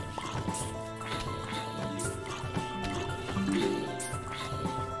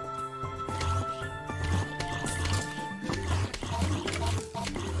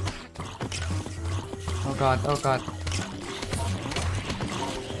 Oh god, oh god.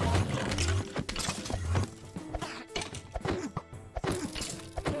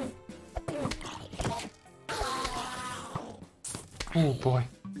 Oh boy,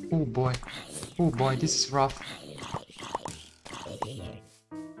 oh boy, oh boy, this is rough.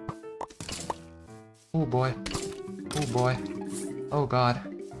 Oh boy, oh boy, oh god.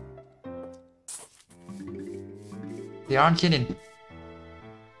 They aren't kidding.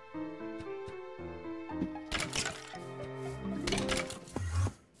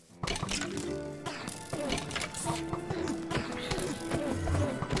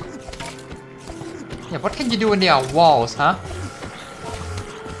 Yeah, what can you do when there are walls, huh?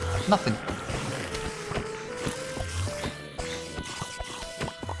 Nothing.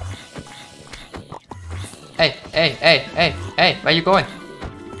 Hey, where you going?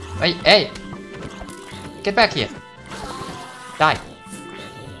 Hey, get back here. Die.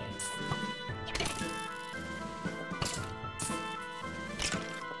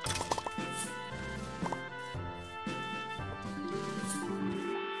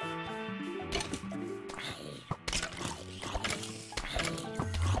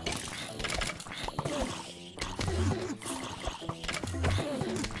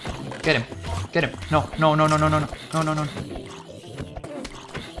 Get him. Get him. No.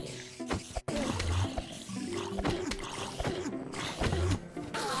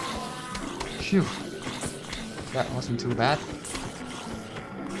 Phew. That wasn't too bad.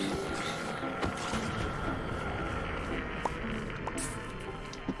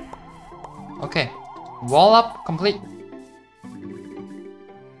 Okay. Wall up complete.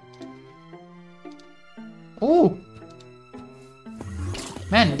 Oh!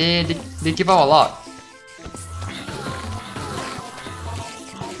 Man, they give out a lot.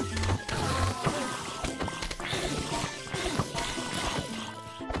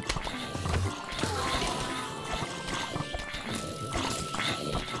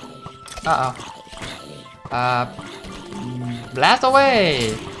 Blast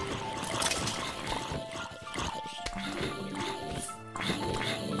away!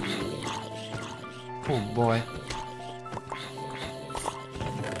 Oh boy.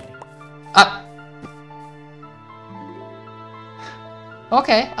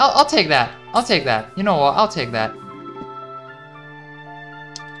 Okay, I'll take that. I'll take that. You know what? I'll take that.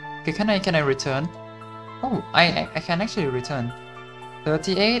 Okay, can I return? Oh, I can actually return.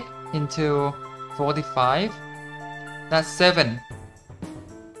 38 into 45. That's 7.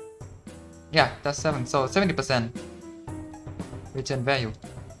 Yeah, that's 7. So 70% return value.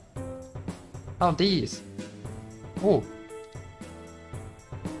 Oh, these. Oh.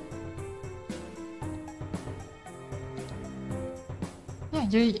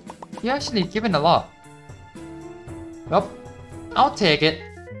 Yeah, you're actually given a lot. Well, I'll take it.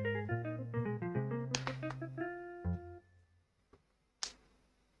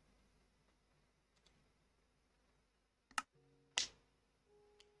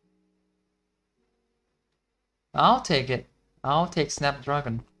 I'll take it. I'll take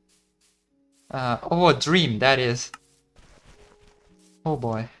Snapdragon. Oh, Dream, that is. Oh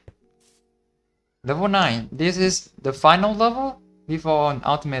boy. Level 9. This is the final level? before an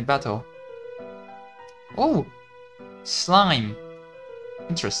ultimate battle. Oh! Slime.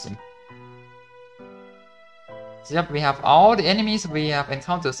 Interesting. So yep, we have all the enemies we have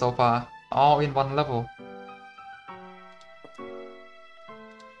encountered so far, all in one level.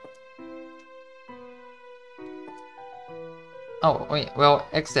 Oh, wait, well,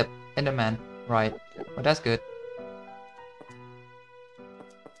 except Enderman, right. Well, that's good.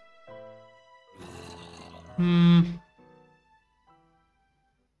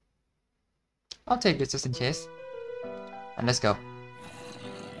 I'll take this just in case. And let's go.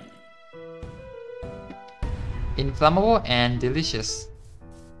 Inflammable and delicious.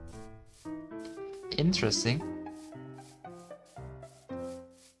 Interesting.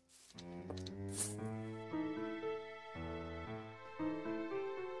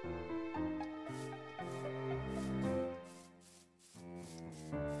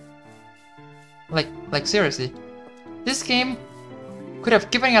 Like seriously, this game could have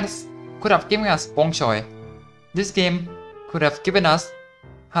given us bong choy. This game could have given us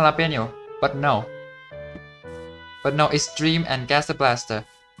jalapeno, but no. But no, it's Dream and Gas Blaster.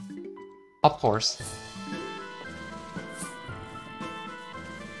 Of course.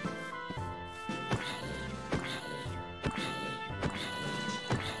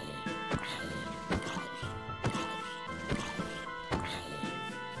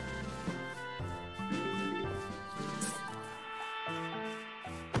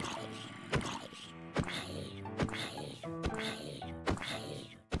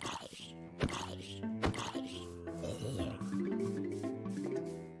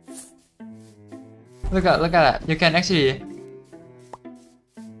 Look at that. You can actually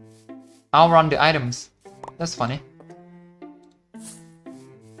outrun the items. That's funny.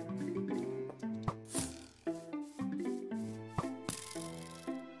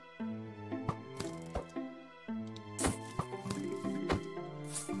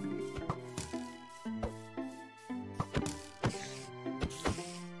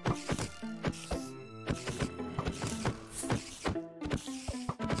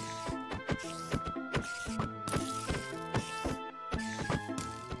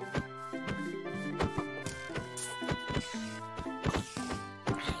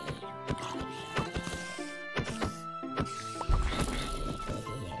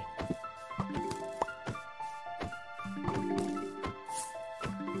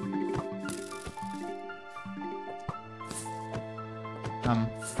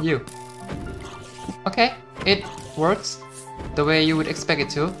 You. Okay, it works the way you would expect it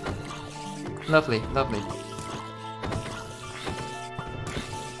to. Lovely, lovely.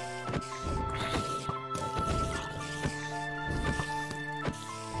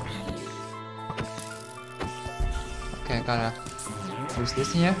 Okay, gotta use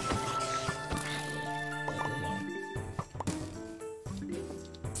this here.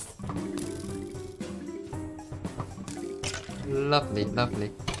 Lovely,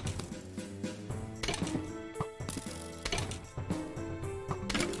 lovely.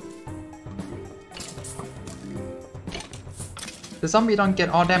 The zombie don't get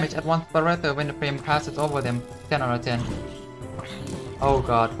all damage at once, but rather when the flame passes over them. 10 out of 10. Oh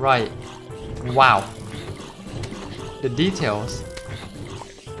god, right. Wow. The details.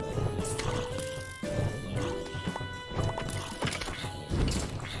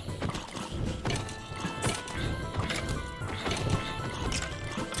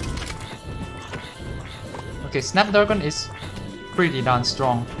 Okay, Snapdragon is pretty darn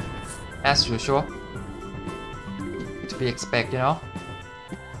strong, as usual. To be expected, you know.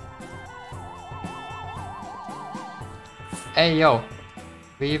 Hey yo,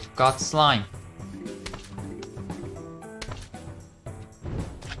 we've got slime.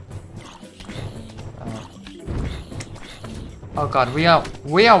 Oh god, we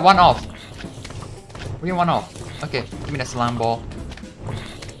are one off. We are one off. Okay, give me the slime ball.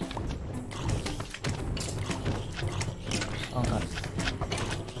 Oh god.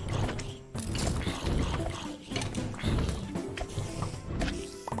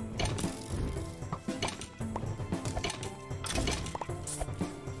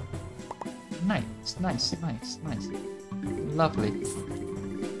 Nice. Lovely.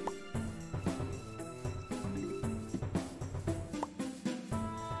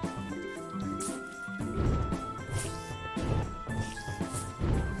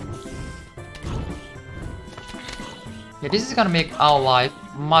 Yeah, this is gonna make our life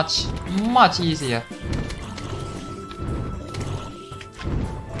much easier.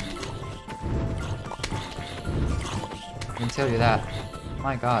 I can tell you that.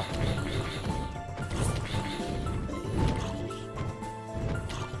 My god.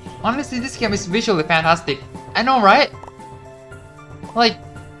 Honestly, this game is visually fantastic. I know, right? Like,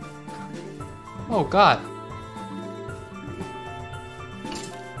 oh god.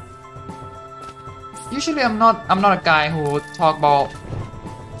 Usually I'm not a guy who talk about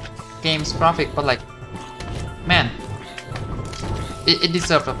games graphic, but like, man, it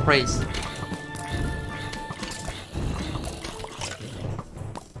deserves a praise.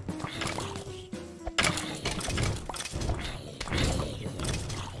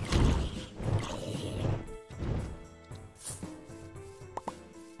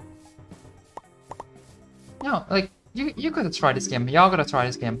 No, like, you gotta try this game. Y'all gotta try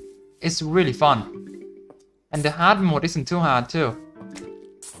this game. It's really fun. And the hard mode isn't too hard too.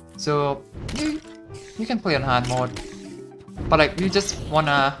 So you can play on hard mode. But like you just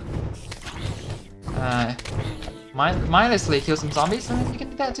wanna mindlessly kill some zombies, and you can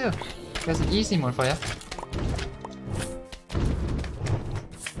do that too. There's an easy mode for you.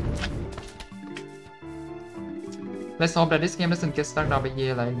 Let's hope that this game doesn't get stuck down a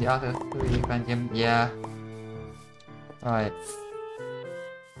year like the other 3 fan game. Yeah. Right.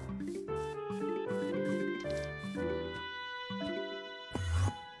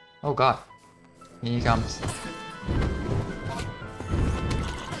 Oh god. Here he comes.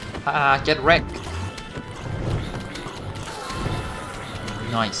 Get wrecked.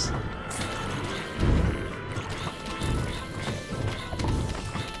 Nice.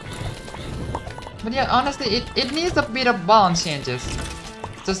 But yeah, honestly, it needs a bit of balance changes.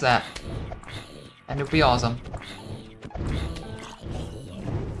 Just that. And it'll be awesome.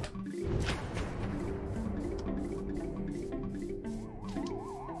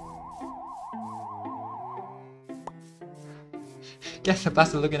 Guess the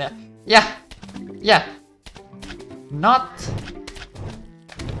bastard looking at. Yeah, yeah. Not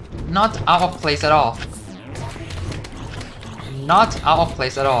out of place at all. Not out of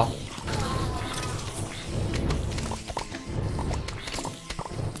place at all.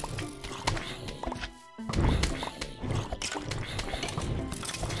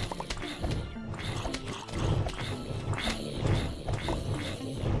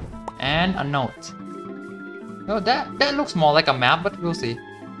 And a note. Oh, that looks more like a map, but we'll see.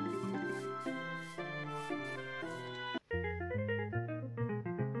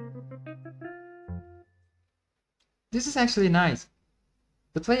 This is actually nice.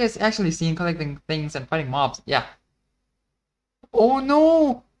 The player is actually seen collecting things and fighting mobs. Yeah. Oh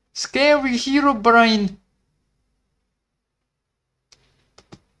no! Scary hero brain!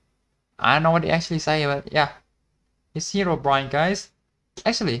 I don't know what they actually say, but yeah. It's hero brain, guys.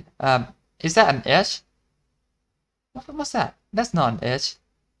 Actually, is that an edge? What's that? That's not an edge.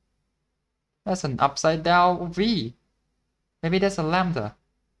 That's an upside down V. Maybe that's a lambda.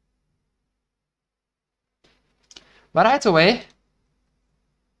 But either way,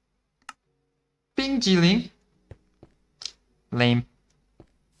 Ping Jiling, lame,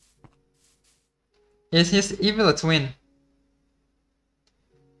 is his evil twin,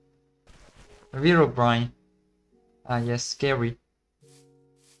 Vero Brian. Yes, scary.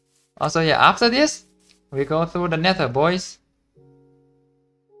 Also, yeah, after this, we go through the nether, boys.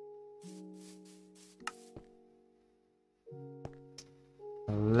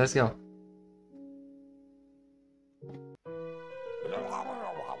 Let's go.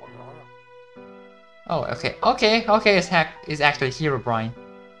 Oh, okay, it's actually Hero Brian.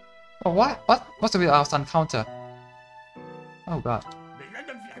 Oh, what's with our sun counter? Oh god.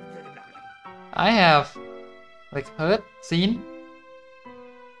 I have, like, heard, seen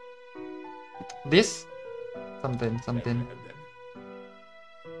this something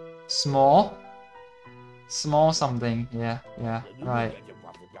small something. Yeah, right.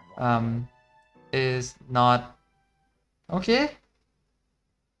 Is not okay.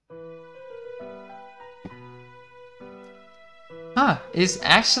 It's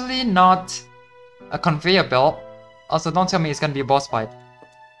actually not a conveyor belt. Also, don't tell me it's gonna be a boss fight.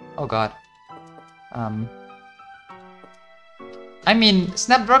 Oh god. I mean,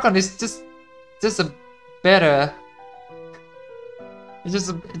 Snapdragon is just a better. It's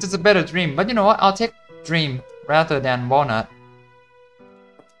just a better dream. But you know what? I'll take dream rather than walnut.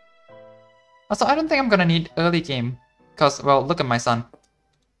 Also, I don't think I'm gonna need early game, cause well, look at my son.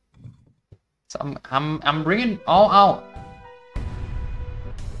 So I'm bringing all out.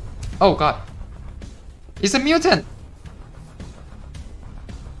 Oh god. It's a mutant!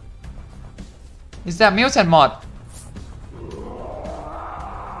 Is that mutant mod?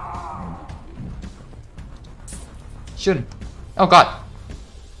 Shouldn't. Oh god.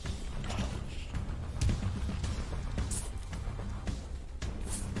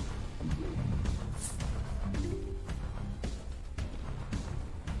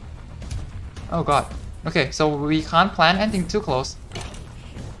 Oh god. Okay, so we can't plan anything too close.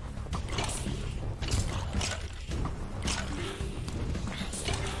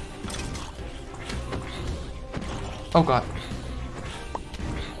 Oh god.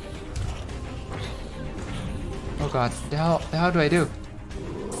 Oh god. The hell do I do?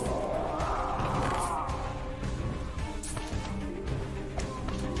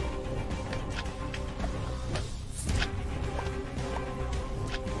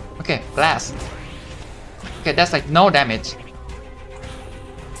 Okay, blast. Okay, that's like no damage.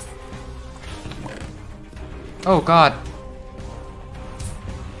 Oh god.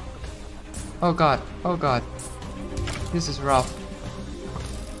 Oh god. Oh god. This is rough.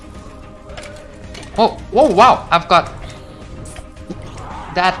 Oh, whoa, wow! I've got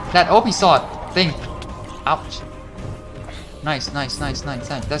that OP sword thing. Ouch. Nice.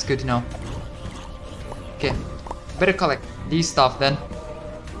 That's good to know. Okay, better collect these stuff then.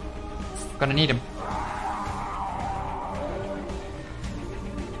 Gonna need them.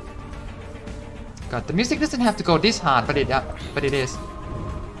 God, the music doesn't have to go this hard, but it is.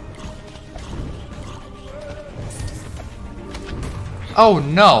 Oh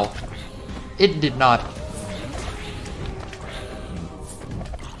no, it did not.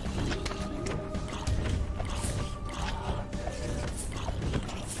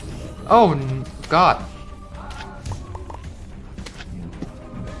 Oh god.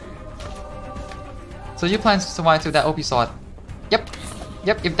 So you plan to survive to that OP sword? Yep,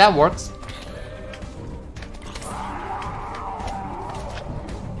 if that works.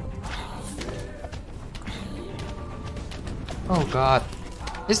 Oh god.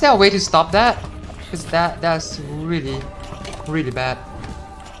 Is there a way to stop that? Because that's really bad.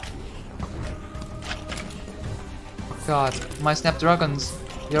 God, my snapdragons,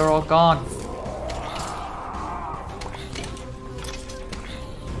 you're all gone.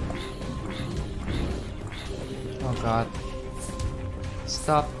 Oh god.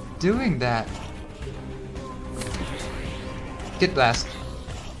 Stop doing that. Git blast.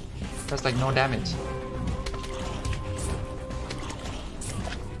 That's like no damage.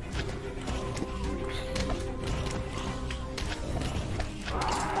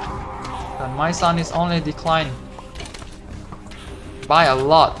 And my sun is only declining by a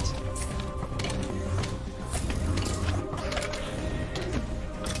lot.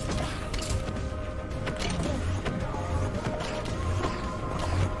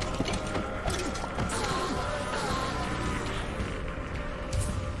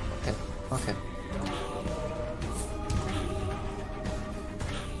 Okay.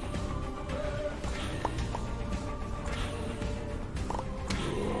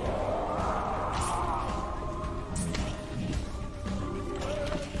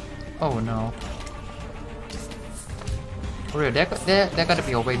 Oh no. For real, there gotta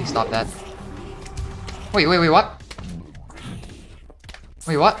be a way to stop that. Wait, what?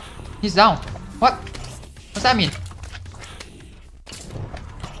 Wait, what? He's down. What? What's that mean?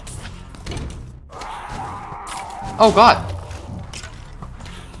 Oh god.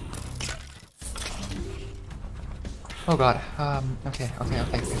 Oh god. Okay.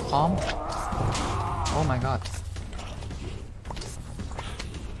 Calm. Oh my god.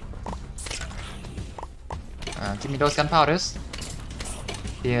 Give me those gunpowders.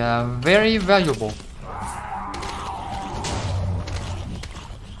 They are very valuable.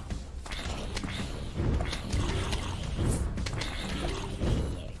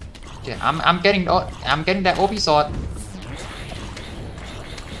 Okay, I'm getting that OP sword.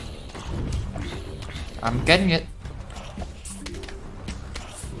 I'm getting it.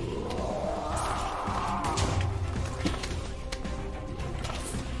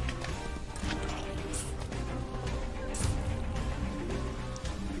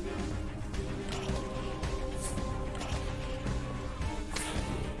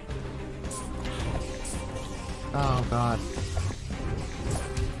 Oh god.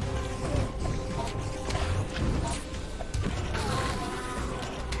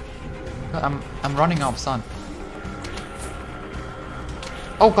 I'm running out of sun.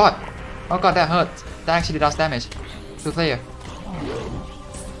 Oh god. Oh god, that hurts. That actually does damage to the player.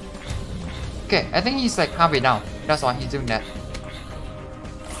 Okay, I think he's like halfway down. That's why he's doing that.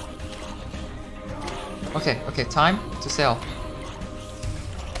 Okay, time to sell.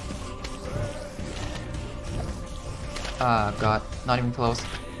 Ah, god, not even close.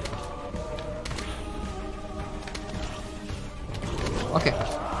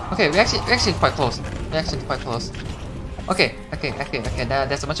 Okay, we're actually quite close. Okay,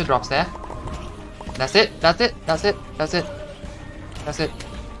 there's a bunch of drops there. That's it.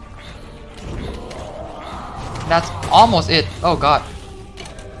 That's almost it. Oh god.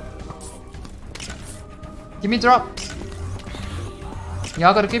 Give me drops.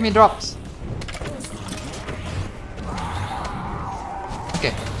 Y'all gotta give me drops.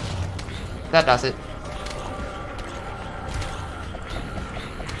 Okay. That does it.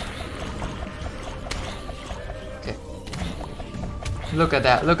 Look at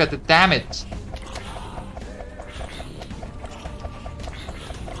that. Look at the damage.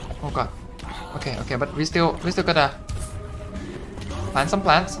 Oh god. Okay, okay, but we still gotta plant some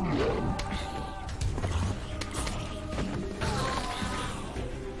plants.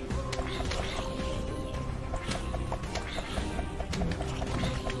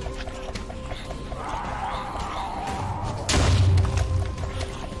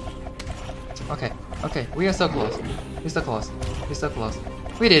 Okay, okay, we are so close. We're so close. We're so close.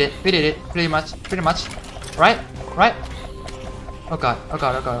 We did it. We did it. Pretty much. Pretty much. Right? Right? Oh god. Oh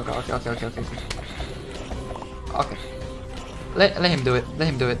god. Oh god. Oh god. Okay. Okay. Okay. Okay. Okay. Let him do it. Let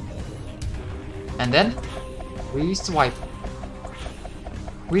him do it. And then we swipe.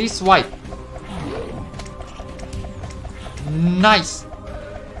 We swipe. Nice.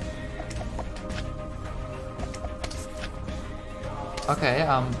 Okay.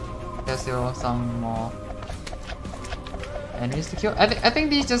 There's still some more enemies to kill. I think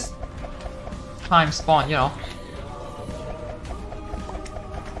these just time spawn, you know.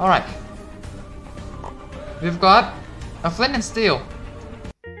 Alright. We've got a flint and steel.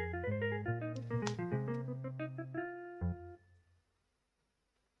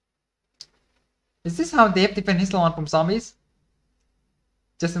 Is this how Dave defends his lawn from zombies?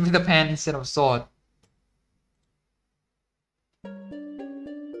 Just with a pen instead of a sword.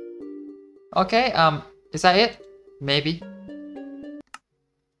 Okay, is that it? Maybe.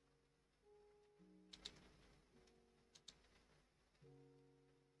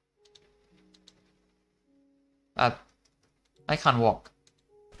 I can't walk.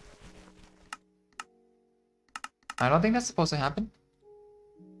 I don't think that's supposed to happen.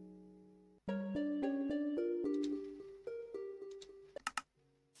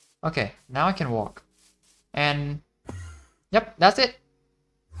 Okay, now I can walk. And... Yep, that's it.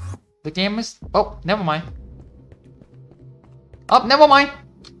 The game is... Oh, never mind. Oh, never mind.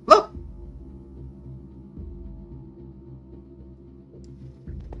 Look!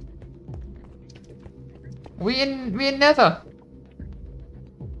 We in Nether.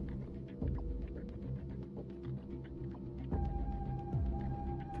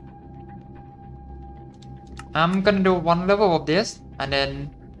 I'm gonna do one level of this and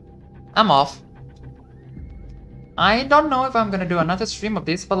then I'm off. I don't know if I'm gonna do another stream of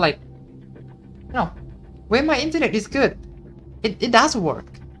this, but like, you know, when my internet is good, it does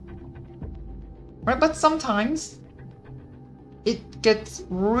work. Right, but sometimes it gets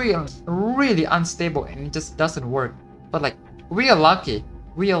really unstable and it just doesn't work. But like, we are lucky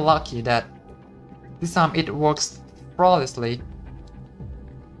that this time it works flawlessly.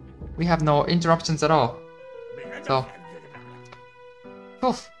 We have no interruptions at all. So,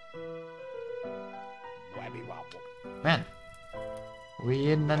 poof. Man,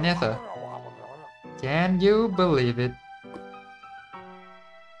 we in the Nether. Can you believe it?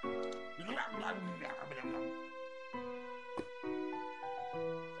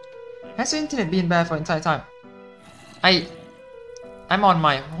 Has your internet been bad for the entire time? I'm on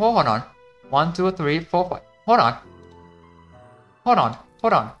my... Hold on. 1, 2, 3, 4, 5. Hold on. Hold on.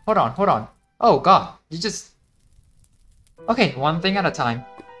 Hold on. Hold on. Hold on. Oh god. You just... Okay, one thing at a time.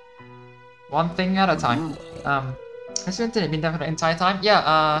 One thing at a time. Has your internet been bad for the entire time?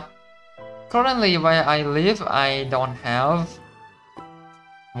 Yeah, currently where I live, I don't have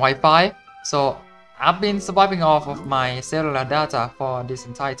Wi-Fi. So I've been surviving off of my cellular data for this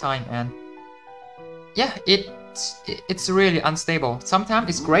entire time, and yeah, it's really unstable. Sometimes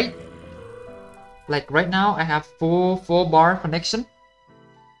it's great. Like right now, I have full 4-bar connection,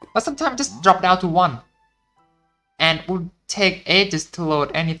 but sometimes it just drop down to 1, and it would take ages to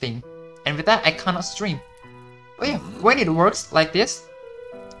load anything, and with that I cannot stream. But yeah, when it works like this,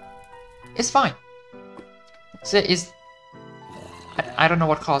 it's fine. So it's I don't know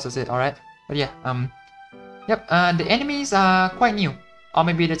what causes it, alright? But yeah, yep, the enemies are quite new. Or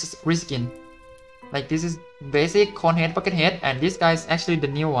maybe they're just reskin. Like this is basic cone head, bucket head, and this guy is actually the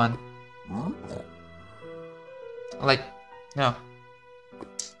new one. Like, you know,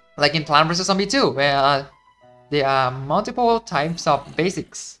 like in Plant vs Zombie 2, where there are multiple types of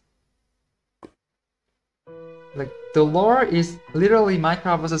basics. Like the lore is literally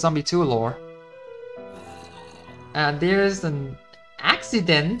Minecraft vs Zombie 2 lore. There's an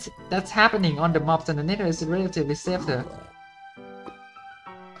accident that's happening on the mobs, and the Nether is relatively safer.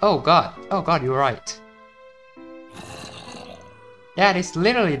 Oh god, you're right. That is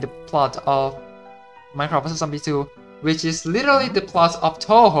literally the plot of Minecraft vs Zombie 2, which is literally the plot of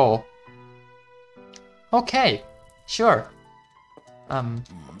Toho. Okay, sure.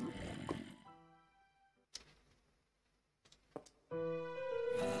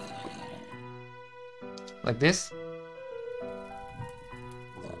 Like this.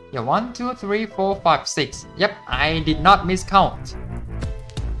 Yeah, 1, 2, 3, 4, 5, 6. Yep, I did not miscount.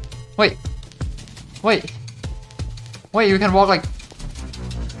 Wait. Wait. Wait, you can walk like...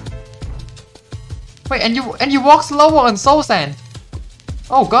 Wait, and you walk slower on Soul Sand.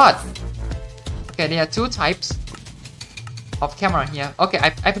 Oh god. Okay, there are two types of camera here. Okay,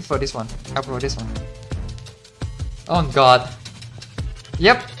 I prefer this one. I prefer this one. Oh god.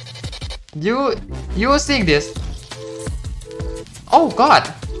 Yep. You are seeing this. Oh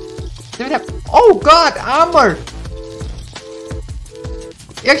god. Oh god, armor.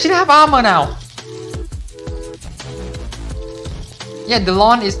 You actually have armor now. Yeah, the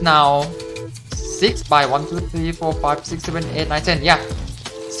lawn is now 6 by 1, 2, 3, 4, 5, 6, 7, 8, 9, 10. Yeah,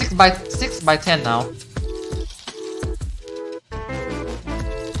 6 by 10 now.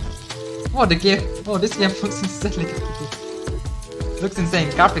 Oh, the game. Oh, this game looks insane. Looks insane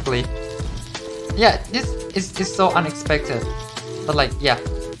graphically. Yeah, this is so unexpected. But like, yeah.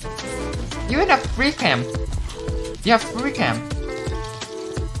 You even have free cam. You have free cam.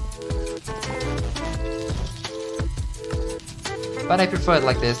 But I prefer it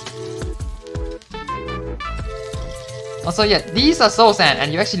like this. Also, yeah, these are Soul Sand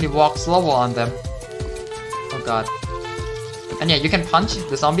and you actually walk slower on them. Oh god. And yeah, you can punch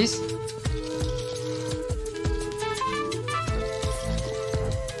the zombies.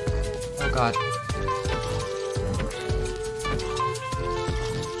 Oh god.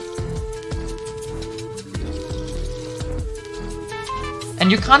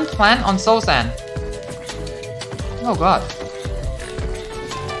 And you can't plant on Soul Sand. Oh god.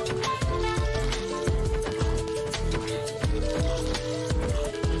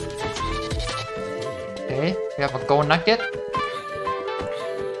 Okay, we have a gold nugget.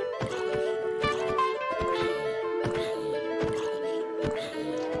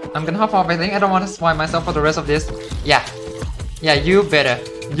 I'm gonna hop off, I think. I don't want to spoil myself for the rest of this. Yeah. Yeah, you better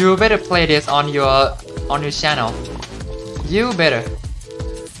play this on your channel. You better.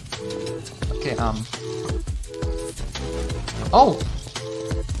 Okay, oh!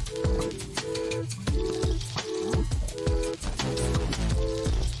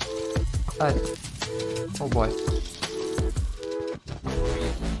 Oh boy.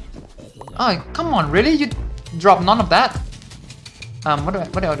 Oh, come on, really? You drop none of that? What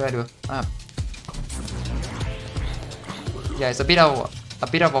do I do? Yeah, it's a bit of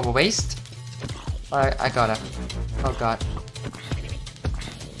a waste. I gotta. Oh god.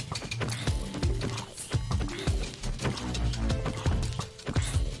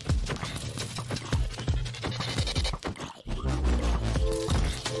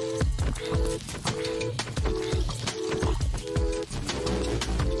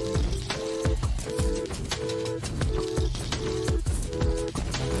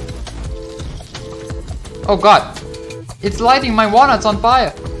 Oh god, it's lighting my walnuts on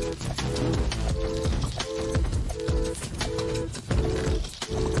fire.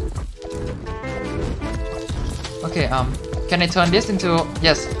 Okay, can I turn this into...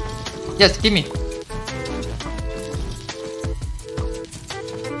 Yes. Yes, give me.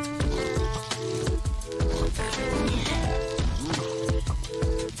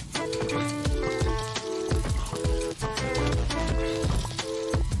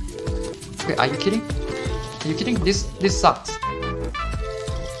 Okay, are you kidding? Are you kidding? This sucks.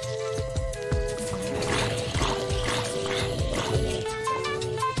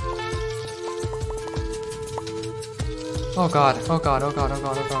 Oh god, oh god, oh god, oh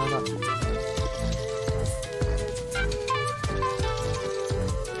god, oh god, oh god.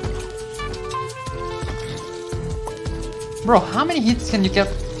 Bro, how many hits can you get?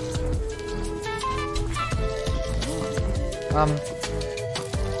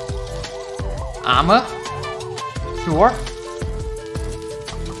 Armor? Sure.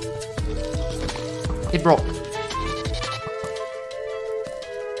 It broke.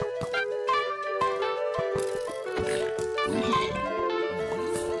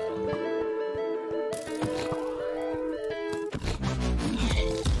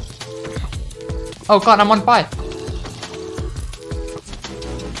 Oh god, I'm on fire.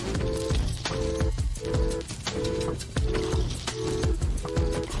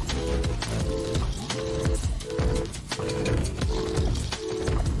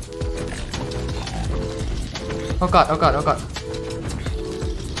 Oh god, oh god, oh god.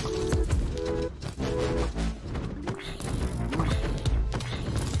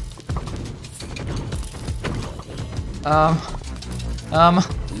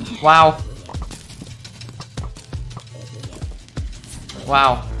 Wow.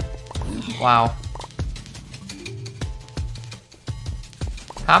 Wow. Wow.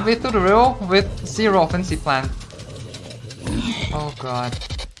 Halfway through the riddle with zero offensive plan. Oh god.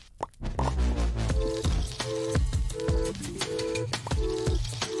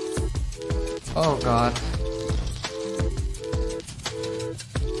 Oh god.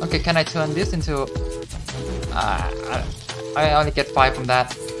 Okay, can I turn this into... I only get 5 from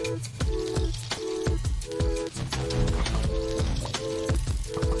that.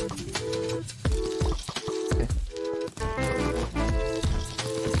 Okay.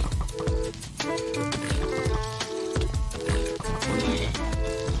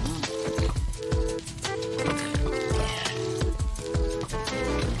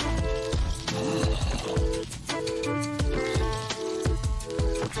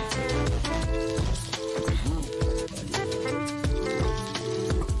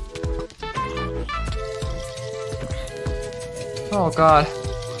 Oh god.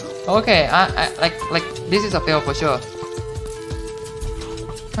 Okay, I like this is a fail for sure.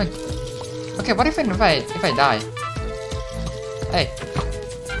 Okay, what if I die? Hey,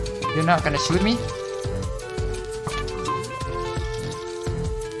 you're not gonna shoot me?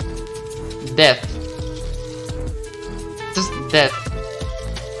 Death. Just death.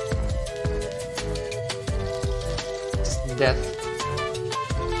 Just death.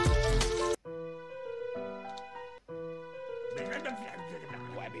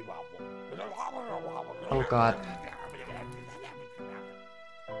 Oh god.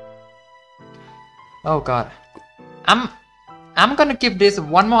 Oh god. I'm gonna give this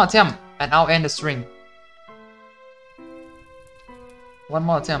one more attempt and I'll end the string. One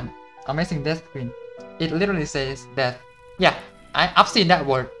more attempt. Amazing death screen. It literally says death. Yeah, I've seen that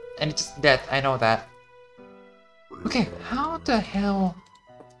word and it's just death, I know that. Okay, how the hell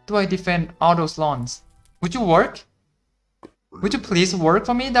do I defend all those lawns? Would you work? Would you please work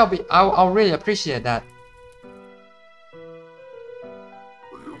for me? That'll be I'll really appreciate that.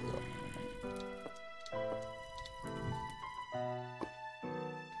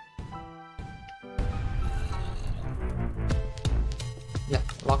 Yeah,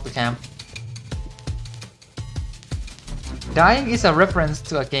 lock the cam. Dying is a reference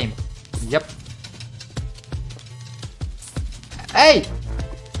to a game. Yep. Hey!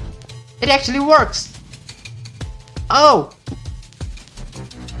 It actually works! Oh!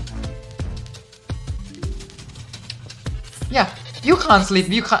 Yeah, you can't sleep,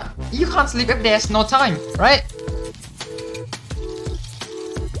 you can't sleep if there's no time, right?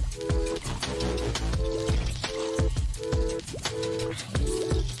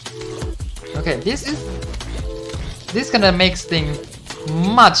 Okay, this gonna make things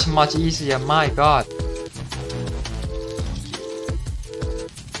much easier, my god.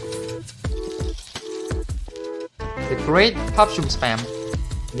 The great mushroom spam.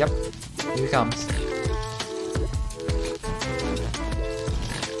 Yep, here it comes.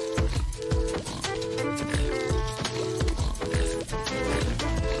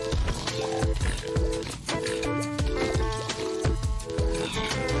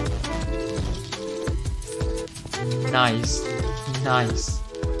 Nice, nice.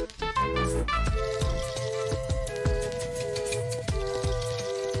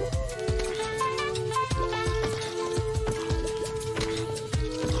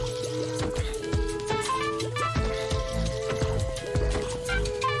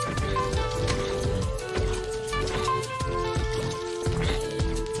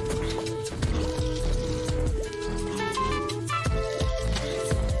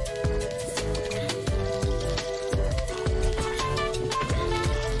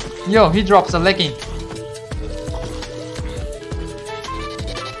 Yo, he drops a legging.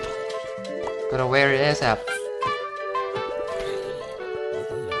 Gotta wear it ASAP.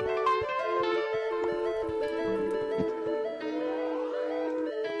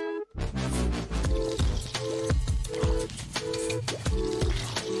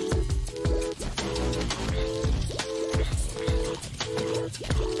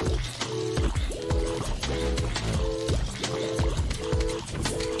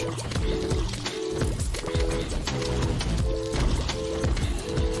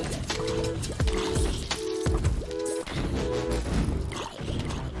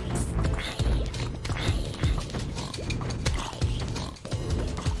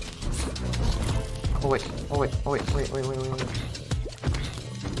 Wait.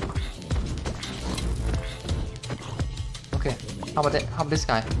 Okay, how about that? How about this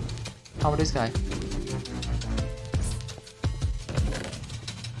guy? How about this guy?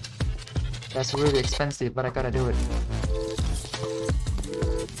 That's really expensive, but I gotta do it.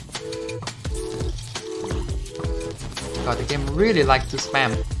 God, the game really likes to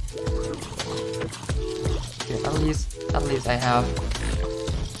spam. Okay, at least I have.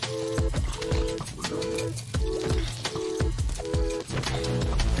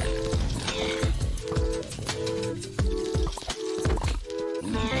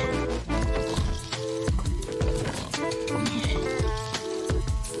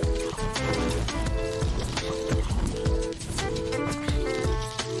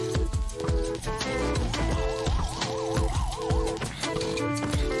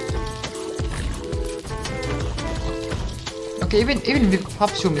 Okay, even with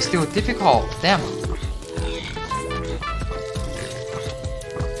Popchum is still difficult. Damn.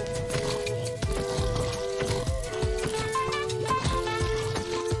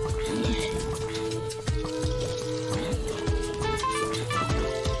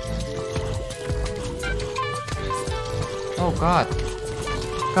 Oh god.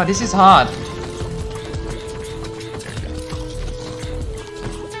 God, this is hard.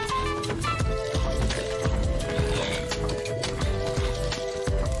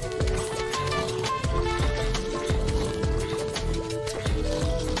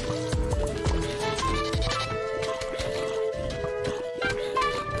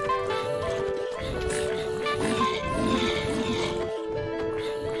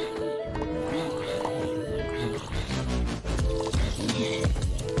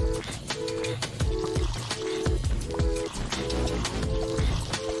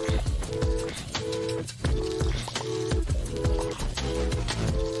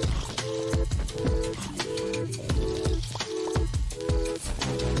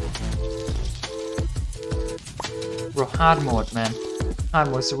 Bro, hard mode, man. Hard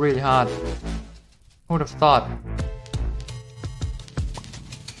mode is really hard. Who would have thought?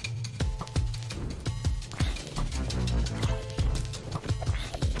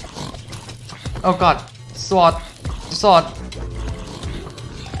 Oh god, sword, sword,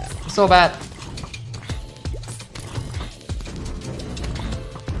 so bad.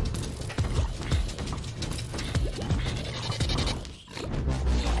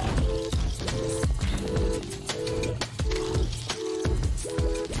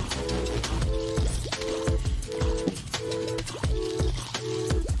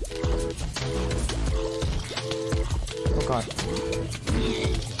 Oh god.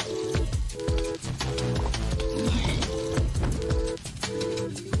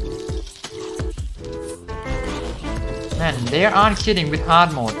 Man, they aren't kidding with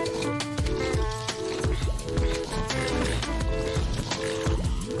hard mode.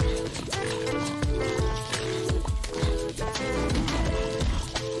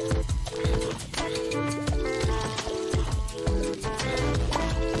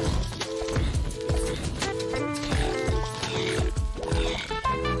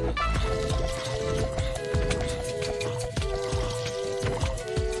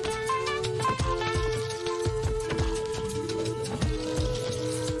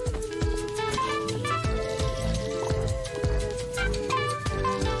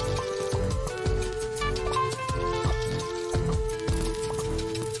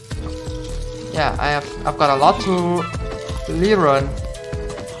 Yeah, I've got a lot to relearn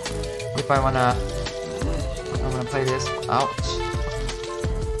if I'm gonna play this. Ouch.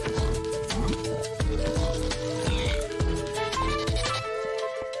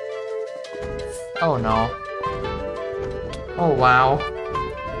 Oh no. Oh wow.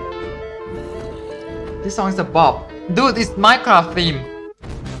 This song is a bop. Dude, it's Minecraft theme.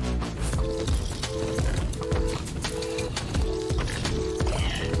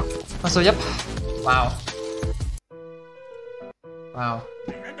 Oh, so yep. Wow. Wow.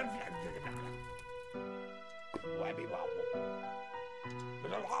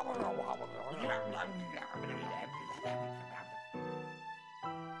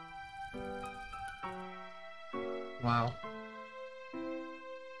 Wow.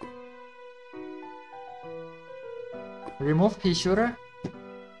 Remove pea shooter?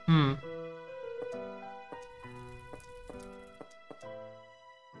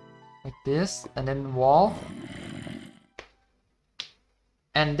 Like this, and then wall.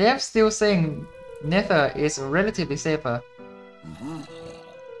 And they're still saying Nether is relatively safer.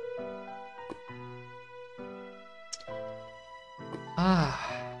 Ah,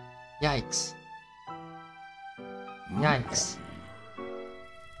 yikes. Yikes.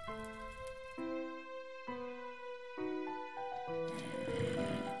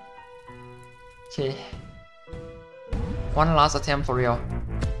 Okay. One last attempt for real.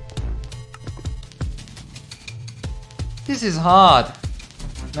 This is hard,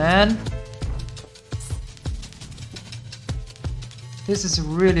 man. This is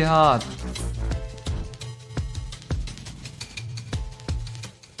really hard.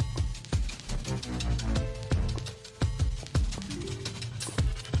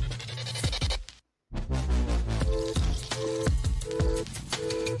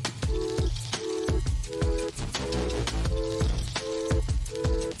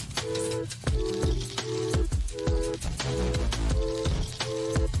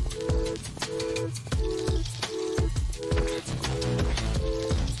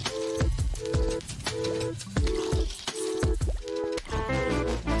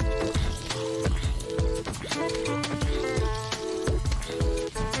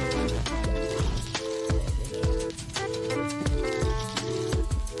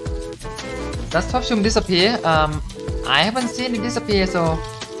 Does Top Shum disappear? I haven't seen it disappear, so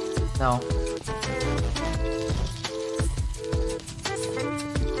no.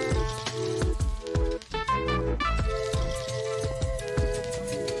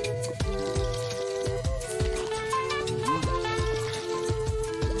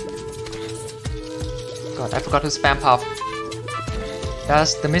 God, I forgot to spam puff.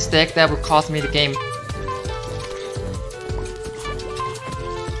 That's the mistake that would cost me the game.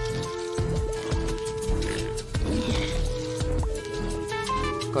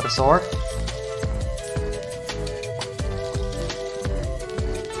 Got a sword.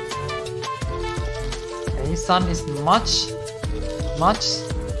 Okay, sun is much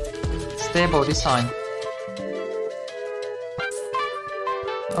stable this time.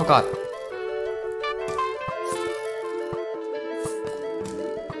 Oh god.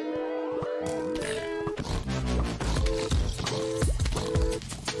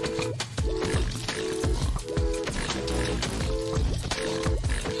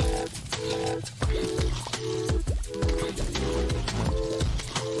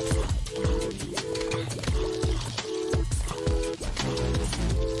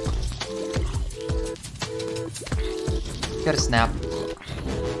 Get a snap.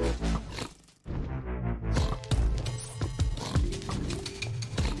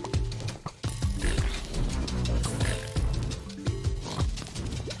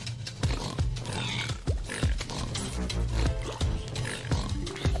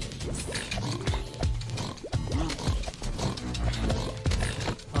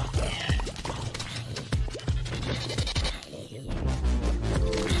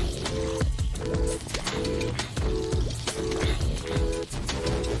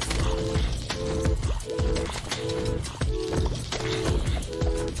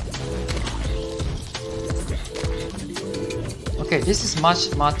 Okay, this is much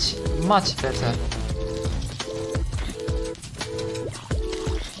better.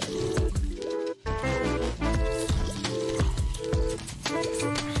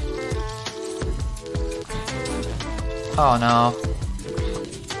 Oh no.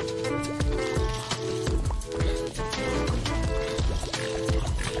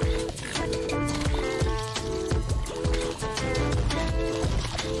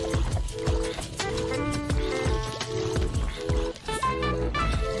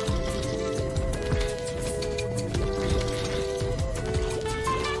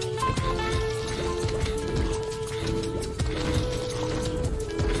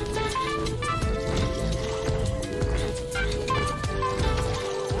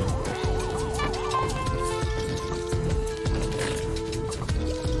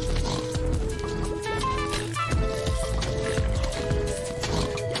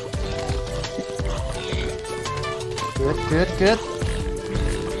 Good. Good.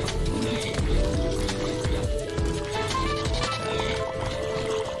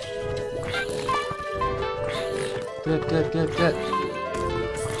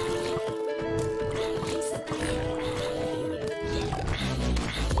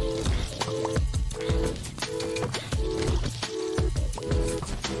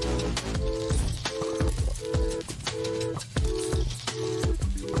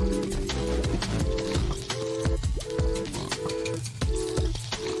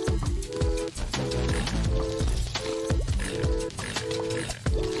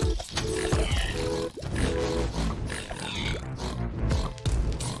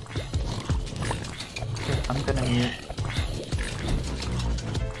 I'm gonna need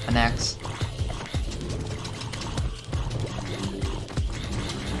an axe.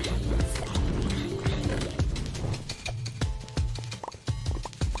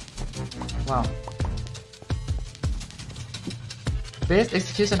 Wow. Best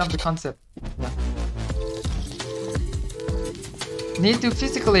execution of the concept. Yeah. Need to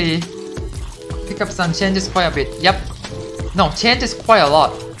physically pick up some changes quite a bit. Yep. No, changes quite a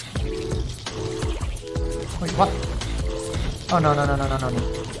lot. Wait, what? Oh no. No.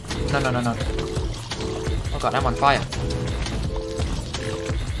 Oh god, I'm on fire.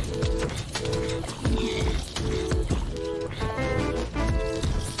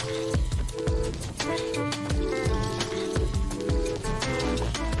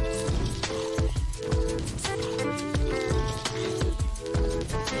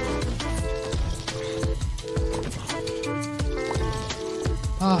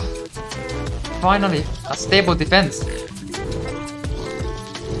 Ah, finally, a stable defense.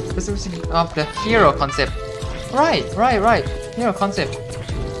 This is of the hero concept. Right. Hero concept.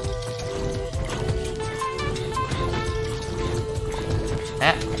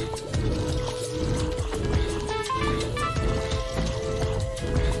 Eh.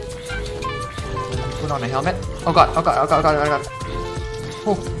 Put on a helmet. Oh god, oh god, oh god, oh god, oh god.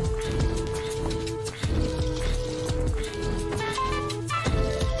 Oh.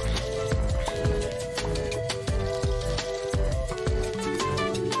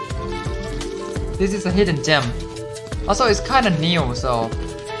 This is a hidden gem. Also, it's kind of new, so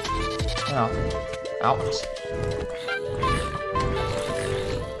you know. Ouch.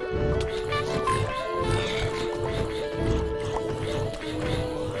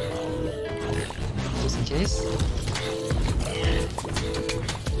 Just in case.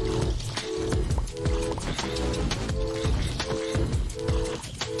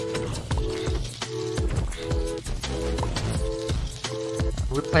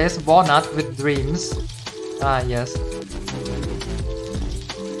 Replace walnut with dreams. Ah, yes.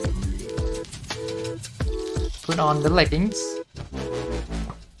 Put on the leggings.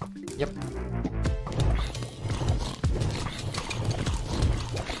 Yep.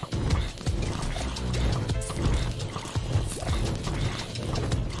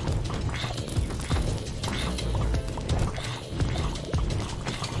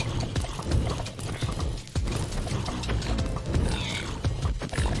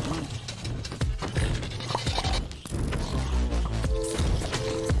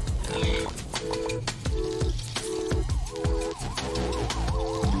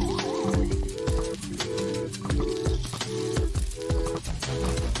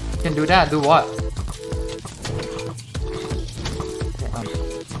 Can do that, do what?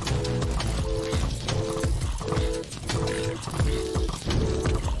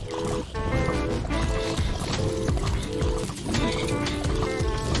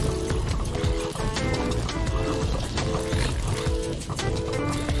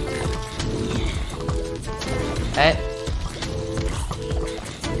 Hey.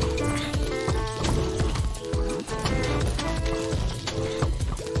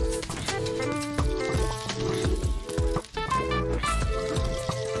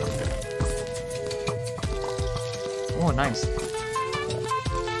 Oh, nice.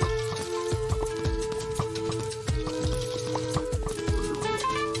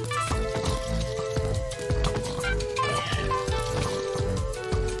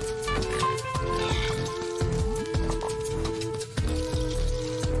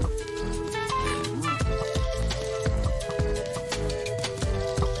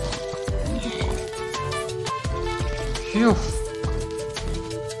 Phew.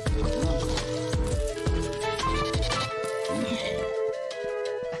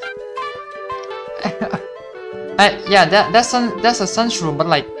 Yeah, that's a sunshroom, but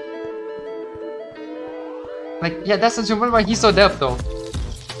like yeah, that's a sunshroom, but he's so deaf though.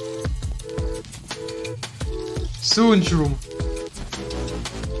 Sunshroom.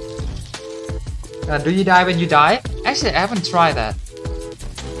 Do you die when you die? Actually, I haven't tried that.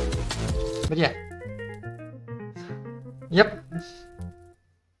 But yeah. Yep.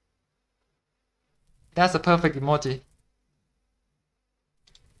 That's a perfect emoji.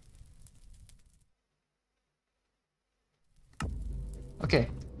 Okay,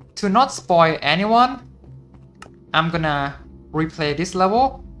 to not spoil anyone, I'm gonna replay this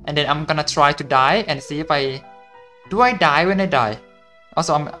level and then I'm gonna try to die and see if I die when I die.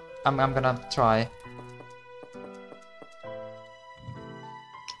 Also, I'm gonna try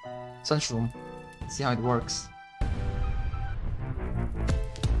Sunshroom, see how it works.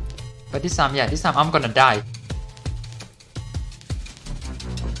 But this time, yeah, this time I'm gonna die.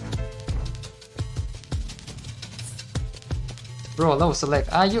 Bro, low select.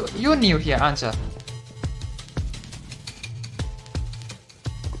 You're new here, aren't you?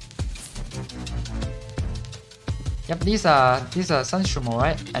 Yep, these are Sunshroom,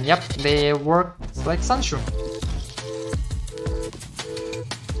 alright? And yep, they work like Sunshroom.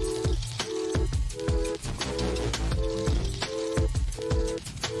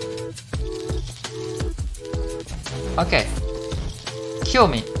 Okay. Kill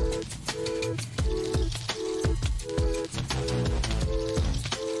me.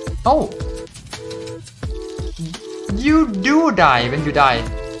 Oh! You do die when you die.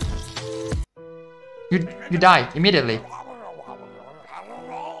 You die immediately.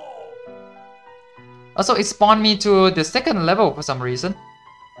 Also, it spawned me to the second level for some reason.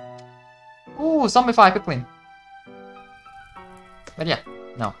 Ooh, zombify pickling. But yeah,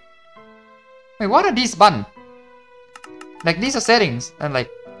 no. Wait, what are these buttons? Like, these are settings, and like...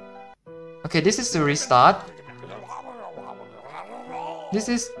 Okay, this is to restart. This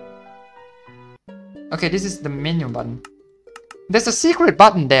is... Okay, this is the menu button. There's a secret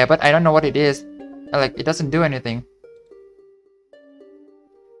button there, but I don't know what it is. Like, it doesn't do anything.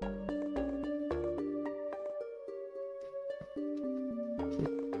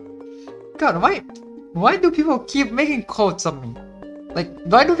 God, why Why do people keep making quotes of me? Like,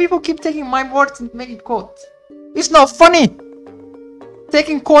 why do people keep taking my words and making quotes? It's not funny!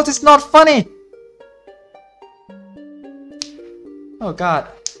 Taking quotes is not funny! Oh god.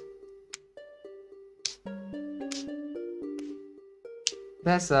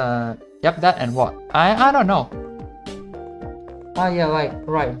 That's yep, that and what? I don't know. Oh yeah, like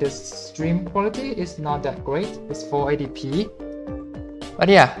right, the stream quality is not that great. It's 480p. But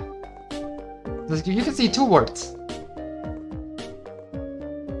yeah. You can see two words.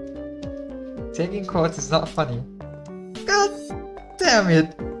 Taking quotes is not funny. God damn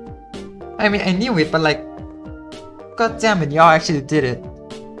it. I mean, I knew it, but like, god damn it, y'all actually did it.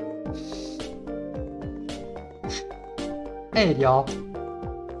 Hey y'all.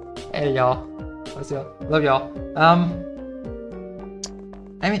 Hey y'all. What's up? Love y'all.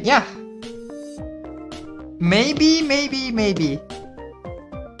 I mean, yeah. Maybe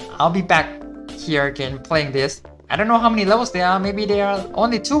I'll be back here again playing this. I don't know how many levels there are. Maybe there are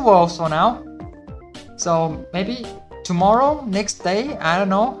only 2 worlds for now. So maybe tomorrow, next day, I don't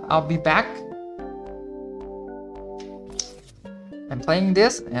know. I'll be back. I'm playing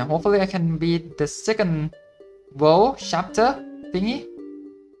this and hopefully I can beat the second world chapter thingy.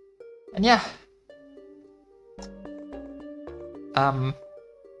 And yeah.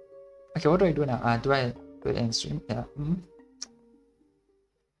 Okay, what do I do now? Do I do it in stream? Yeah.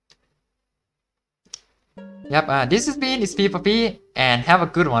 Yep, this has been P4P and have a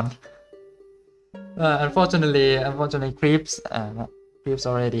good one. Unfortunately, Creeps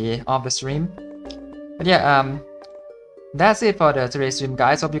already off the stream. But yeah, that's it for the today's stream,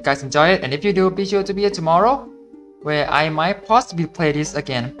 guys. Hope you guys enjoy it, and if you do, be sure to be here tomorrow, where I might possibly play this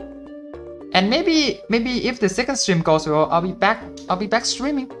again. And maybe if the second stream goes well, I'll be back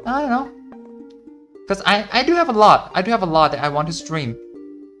streaming. I don't know, because I do have a lot. I do have a lot that I want to stream.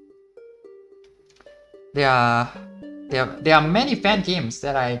 There are many fan games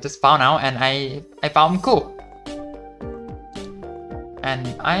that I just found out, and I found them cool. And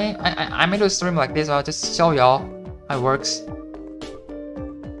I made a stream like this. So I'll just show y'all how it works.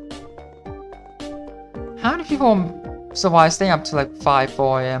 How many people survive staying up to like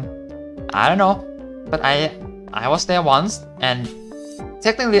 4 AM? I don't know, but I was there once, and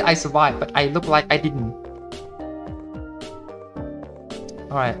technically I survived, but I look like I didn't.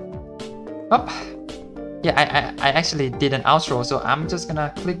 All right. Up. Yeah, I actually did an outro, so I'm just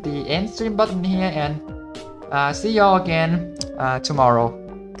gonna click the end stream button here and see y'all again tomorrow.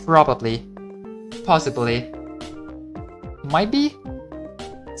 Probably. Possibly. Might be.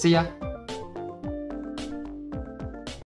 See ya.